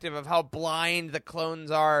perspective of how blind the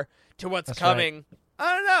clones are to what's coming,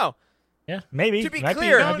 I don't know. Yeah, maybe. To be Might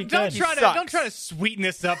clear, might be Don't good. try to sweeten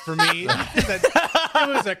this up for me. It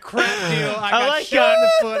was a crap deal. I got like shot in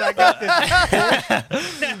the foot. I got this.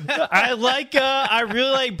 I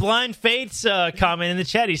really like Blind Fate's comment in the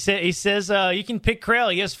chat. He says you can pick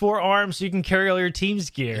Krell. He has 4 arms, so you can carry all your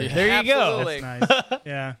team's gear. There you Absolutely. Nice.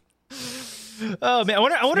 Yeah. go. Oh man, I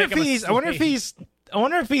wonder make him a I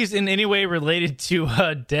wonder if he's in any way related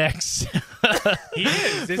to Dex. He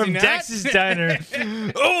is he From not? Dex's Diner.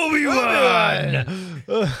 Obi-Wan!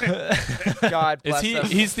 God bless him.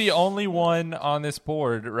 He's the only one on this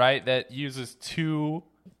board, right, that uses 2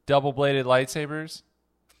 double-bladed lightsabers?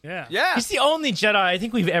 Yeah. Yeah. He's the only Jedi I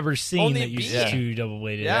think we've ever seen Only that uses being. 2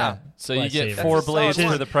 double-bladed. Yeah. So you get lightsabers. 4 That's a blades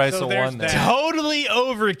solid for the price So of there's 1 there. that. Totally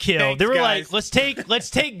overkill. Thanks, They were guys. like, let's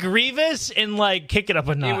take Grievous and kick it up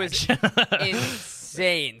a notch. It was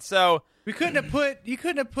insane. So You couldn't have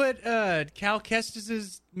put Cal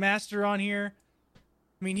Kestis's master on here.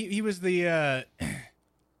 I mean, he was the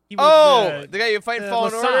he was the guy who fight the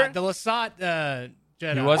Fallen Lasat, Order? the Lasat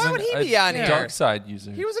Jedi. He wasn't would he a be on here? dark side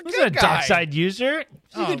user. he was a He's good a guy. dark side user.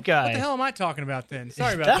 He's a good guy. What the hell am I talking about then?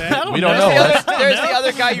 Sorry about that. I don't We don't know. know. There's the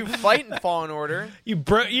other guy you fight in Fallen Order. You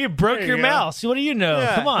broke you your go. mouse. What do you know?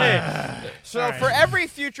 Yeah. Come on. So All right. for every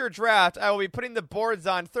future draft, I will be putting the boards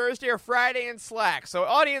on Thursday or Friday in Slack. So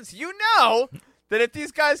audience, you know that if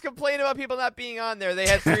these guys complain about people not being on there, they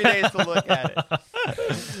had 3 days to look at it.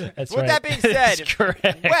 That's With right. that being That's said,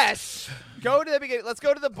 correct. Wes, go to the beginning. Let's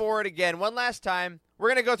go to the board again one last time. We're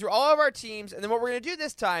going to go through all of our teams, and then what we're going to do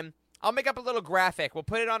this time, I'll make up a little graphic. We'll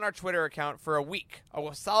put it on our Twitter account for a week, a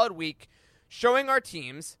solid week, showing our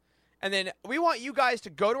teams. And then we want you guys to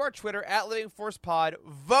go to our Twitter, @LivingForcePod,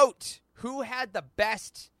 vote who had the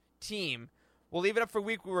best team. We'll leave it up for a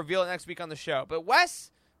week. We'll reveal it next week on the show. But Wes,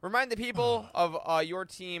 remind the people of your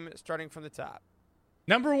team starting from the top.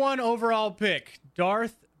 Number 1 overall pick,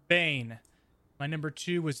 Darth Bane. My number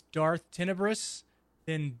 2 was Darth Tenebrous,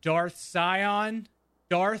 then Darth Scion,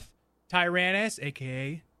 Darth Tyrannus,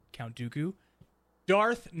 a.k.a. Count Dooku,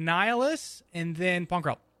 Darth Nihilus, and then Pong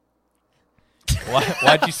Krell.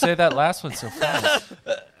 Why'd you say that last one so fast?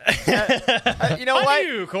 You know How what? do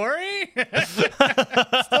you, Corey?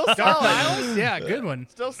 Still Darth solid. Nihilus? Yeah, good one.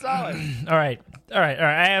 Still solid. All right.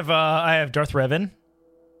 I have Darth Revan,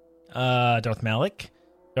 Darth Malak,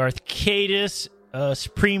 Darth Caedus,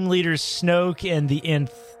 Supreme Leader Snoke, and the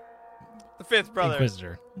Nth The fifth brother.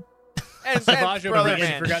 Inquisitor. And Savage brother Opress. You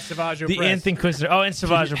man. forgot Savage The Opress. Nth Inquisitor. Oh, and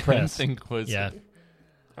Savage Opress. Inquisitor. Yeah.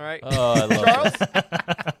 All right. Oh, I love Charles?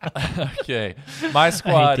 it. Okay. My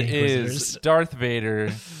squad the is Inquisitors. Darth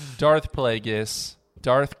Vader, Darth Plagueis,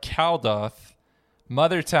 Darth Kaldoth,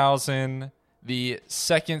 Mother Talzin, the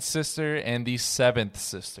second sister, and the seventh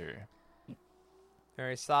sister.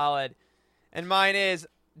 Very solid. And mine is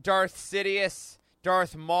Darth Sidious,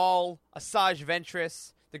 Darth Maul, Asajj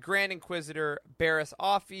Ventress, the Grand Inquisitor, Barriss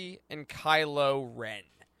Offee, and Kylo Ren.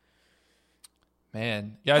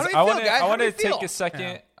 Man, guys, How do we I feel, want to. guys? I How want do to we feel? take a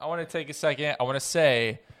second. I want to take a second. I want to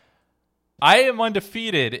say, I am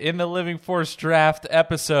undefeated in the Living Force draft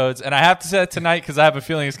episodes, and I have to say it tonight because I have a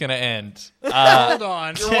feeling it's going to end. Hold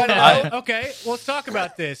on. You're 1-0. Okay, well, let's talk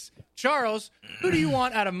about this. Charles, who do you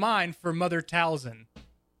want out of mine for Mother Talzin?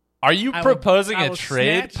 Are you I proposing will a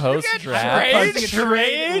trade snatch- post-draft? Proposing a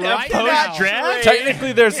trade A right now. post-draft?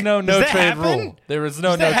 Technically, there's no that trade happen? rule. There is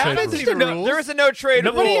no that no trade happen? rule. Even rules? There is a no trade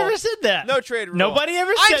Nobody rule. ever said that. No trade rule. Nobody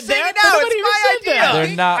ever I'm said saying that. it now. Nobody It's ever my said that.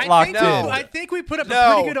 They're not locked in. I think we put up a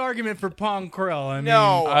No. pretty good argument for Pong Krell. I mean,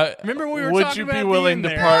 No. remember when we were Would talking you about be at the willing end to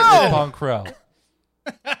there? part No. with Pong Krell?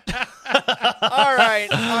 All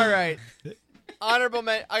right. Honorable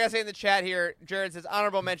I gotta say in the chat here, Jared says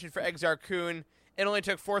honorable mention for Exar Kun. It only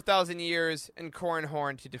took 4,000 years and Corran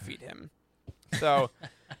Horn to defeat him. So,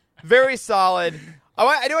 very solid.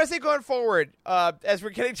 I do want to say going forward, as we're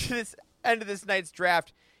getting to this end of this night's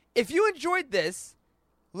draft, if you enjoyed this,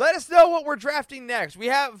 let us know what we're drafting next. We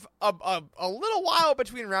have a little while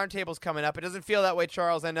between roundtables coming up. It doesn't feel that way,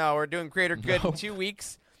 Charles. I know. We're doing Greater Good in 2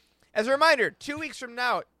 weeks. As a reminder, 2 weeks from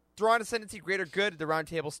now, Thrawn Ascendancy Greater Good, the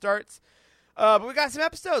roundtable starts. But we got some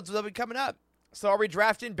episodes that'll be coming up. So are we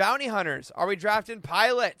drafting bounty hunters? Are we drafting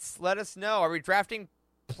pilots? Let us know. Are we drafting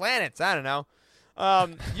planets? I don't know.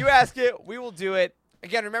 You ask it, we will do it.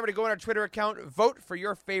 Again, remember to go on our Twitter account, vote for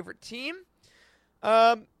your favorite team.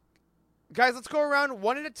 Guys, let's go around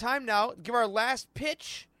one at a time now. Give our last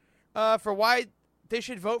pitch for why they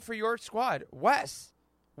should vote for your squad. Wes,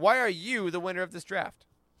 why are you the winner of this draft?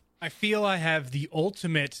 I feel I have the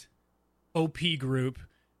ultimate OP group.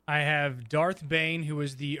 I have Darth Bane, who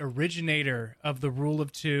is the originator of the Rule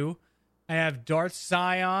of Two. I have Darth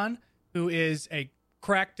Sion, who is a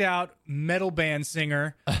cracked out metal band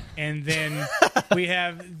singer. And then we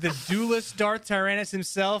have the duelist Darth Tyrannus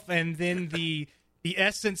himself, and then the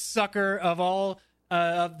essence sucker of all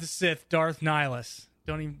of the Sith, Darth Nihilus.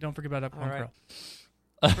 Don't forget about that Pong right.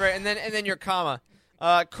 Krell. Right, and then your comma.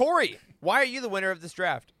 Corey, why are you the winner of this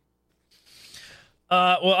draft?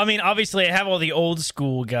 Well, I mean, obviously, I have all the old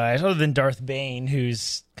school guys, other than Darth Bane,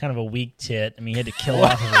 who's kind of a weak tit. I mean, he had to kill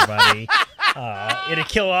off everybody. He had to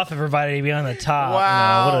kill off everybody to be on the top.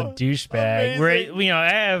 Wow. You know, what a douchebag. Where,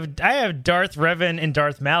 I have Darth Revan and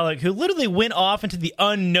Darth Malak, who literally went off into the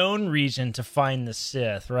unknown region to find the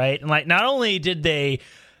Sith, right? And, not only did they,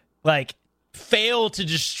 fail to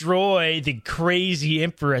destroy the crazy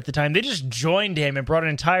emperor at the time, they just joined him and brought an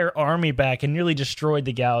entire army back and nearly destroyed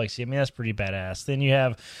the galaxy. I mean, that's pretty badass. Then you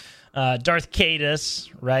have Darth Caedus,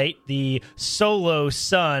 right, the solo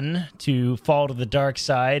son to fall to the dark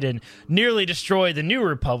side and nearly destroy the New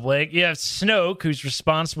Republic. You have Snoke, who's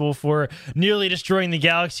responsible for nearly destroying the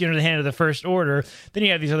galaxy under the hand of the First Order. Then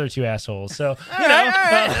you have these other two assholes. So, you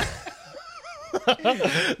know,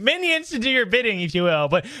 minions to do your bidding, if you will.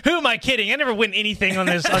 But who am I kidding? I never win anything on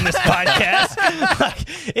this podcast.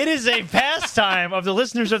 It is a pastime of the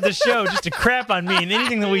listeners of the show just to crap on me and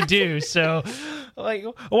anything that we do. So, why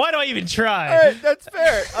do I even try? All right, that's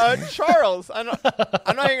fair. Charles, I'm not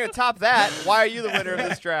going to top that. Why are you the winner of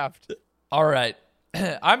this draft? All right.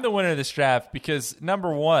 I'm the winner of this draft because,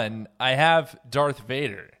 number one, I have Darth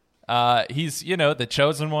Vader. He's, the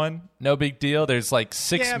chosen one. No big deal. There's 6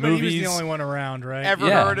 But movies. he was the only one around, right? Ever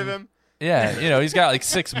heard of him? Yeah, he's got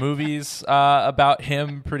 6 movies about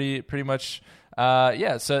him pretty much.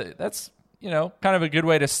 So that's, kind of a good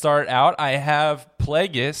way to start out. I have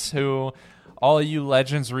Plagueis, who all you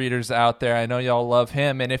Legends readers out there, I know y'all love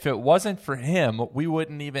him. And if it wasn't for him, we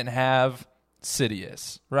wouldn't even have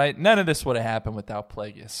Sidious, right? None of this would have happened without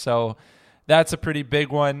Plagueis. So that's a pretty big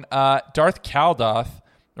one. Darth Kaldoth.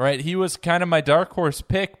 Right, he was kind of my dark horse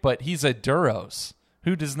pick, but he's a Duros.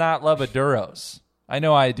 Who does not love a Duros? I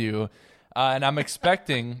know I do, and I'm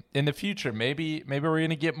expecting in the future maybe we're going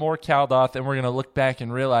to get more Kaldoth, and we're going to look back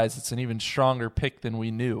and realize it's an even stronger pick than we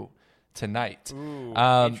knew tonight. Ooh,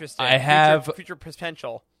 interesting. I have future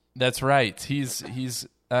potential. That's right. He's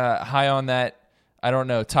high on that. I don't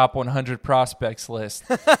know, top 100 prospects list.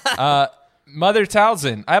 Mother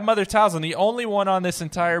Talzin. I have Mother Talzin, the only one on this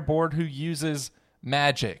entire board who uses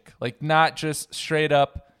magic, not just straight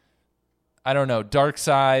up, I don't know, dark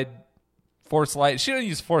side, force light. She doesn't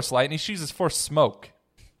use force lightning. She uses force smoke.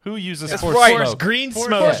 Who uses force right. smoke? Force green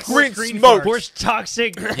smoke. Yes. Green smoke. Force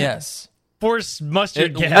toxic. Yes. Force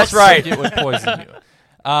mustard gas. That's right. It would poison you.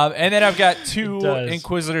 And then I've got 2 It does.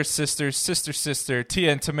 Inquisitor sisters, sister,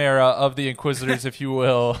 Tia and Tamara of the Inquisitors, if you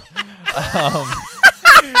will.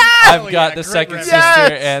 I've got the second reference.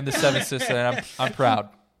 sister and the seventh sister, and I'm proud.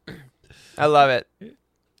 I love it.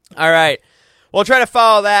 All right. We'll try to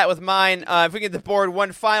follow that with mine. If we get the board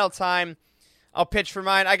one final time, I'll pitch for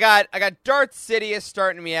mine. I got Darth Sidious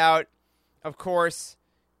starting me out, of course.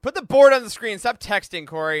 Put the board on the screen. Stop texting,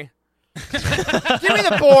 Corey. Give me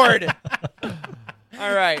the board.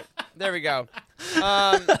 All right. There we go.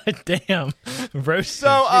 Damn. Roasted. So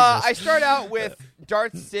I start out with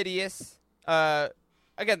Darth Sidious.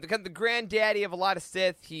 Again, the granddaddy of a lot of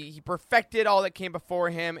Sith. He perfected all that came before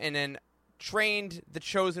him, and then trained the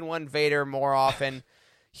Chosen One, Vader, more often.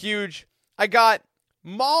 Huge. I got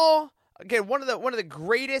Maul. Again, one of the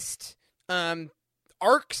greatest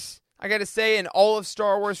arcs, I got to say, in all of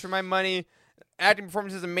Star Wars for my money. Acting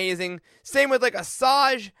performance is amazing. Same with like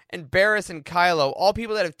Asajj and Barriss and Kylo, all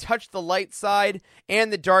people that have touched the light side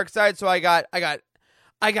and the dark side. So I got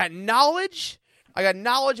knowledge. I got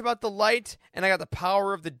knowledge about the light, and I got the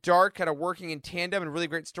power of the dark kind of working in tandem, and really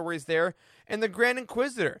great stories there. And the Grand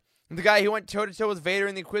Inquisitor, the guy who went toe-to-toe with Vader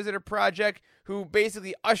in the Inquisitor Project, who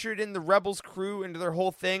basically ushered in the Rebels crew into their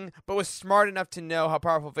whole thing, but was smart enough to know how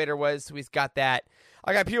powerful Vader was, so he's got that.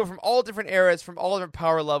 I got people from all different eras, from all different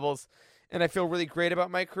power levels, and I feel really great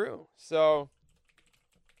about my crew. So,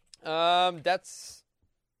 that's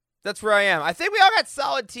where I am. I think we all got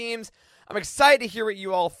solid teams. I'm excited to hear what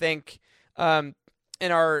you all think.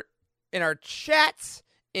 In our chats,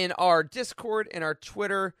 in our Discord, in our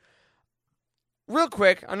Twitter. Real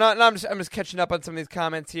quick, I'm just catching up on some of these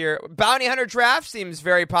comments here. Bounty Hunter Draft seems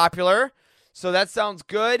very popular, so that sounds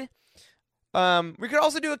good. We could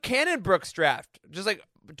also do a Canon Brooks draft, just like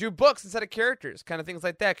do books instead of characters, kind of things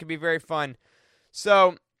like that could be very fun.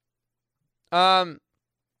 So, all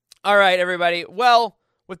right, everybody. Well,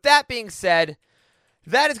 with that being said,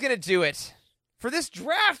 that is going to do it for this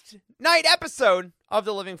draft night episode of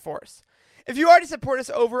The Living Force. If you already support us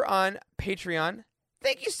over on Patreon,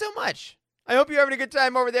 thank you so much. I hope you're having a good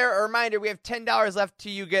time over there. A reminder, we have $10 left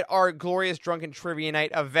till you get our glorious Drunken Trivia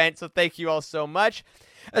Night event, so thank you all so much.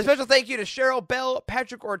 A special thank you to Cheryl Bell,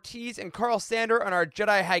 Patrick Ortiz, and Carl Sander on our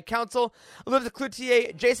Jedi High Council, Elizabeth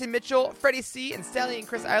Cloutier, Jason Mitchell, Freddie C., and Sally and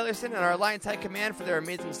Chris Eilerson on our Alliance High Command for their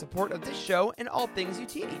amazing support of this show and all things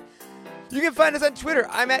Utini. You can find us on Twitter.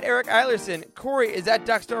 I'm at Eric Eilerson. Corey is at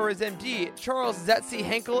DocStarWarsMD. Charles is at C.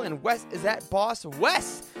 Henkel. And Wes is at Boss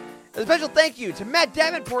Wes. A special thank you to Matt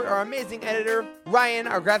Davenport, our amazing editor, Ryan,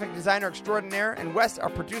 our graphic designer extraordinaire, and Wes, our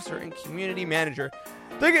producer and community manager.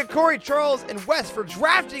 Thank you to Corey, Charles, and Wes for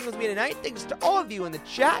drafting with me tonight. Thanks to all of you in the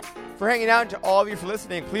chat for hanging out, and to all of you for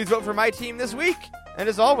listening. Please vote for my team this week. And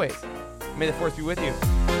as always, may the Force be with you.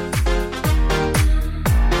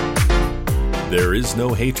 There is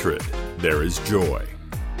no hatred. There is joy.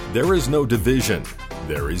 There is no division.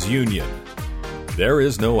 There is union. There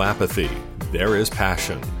is no apathy. There is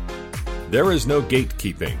passion. There is no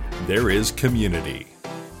gatekeeping. There is community.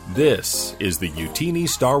 This is the Utini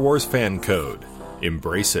Star Wars Fan Code.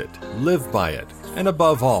 Embrace it, live by it, and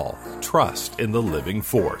above all, trust in the living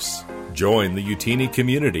Force. Join the Utini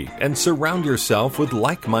community and surround yourself with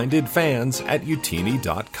like-minded fans at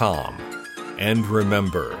utini.com. And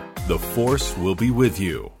remember, the Force will be with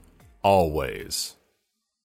you. Always.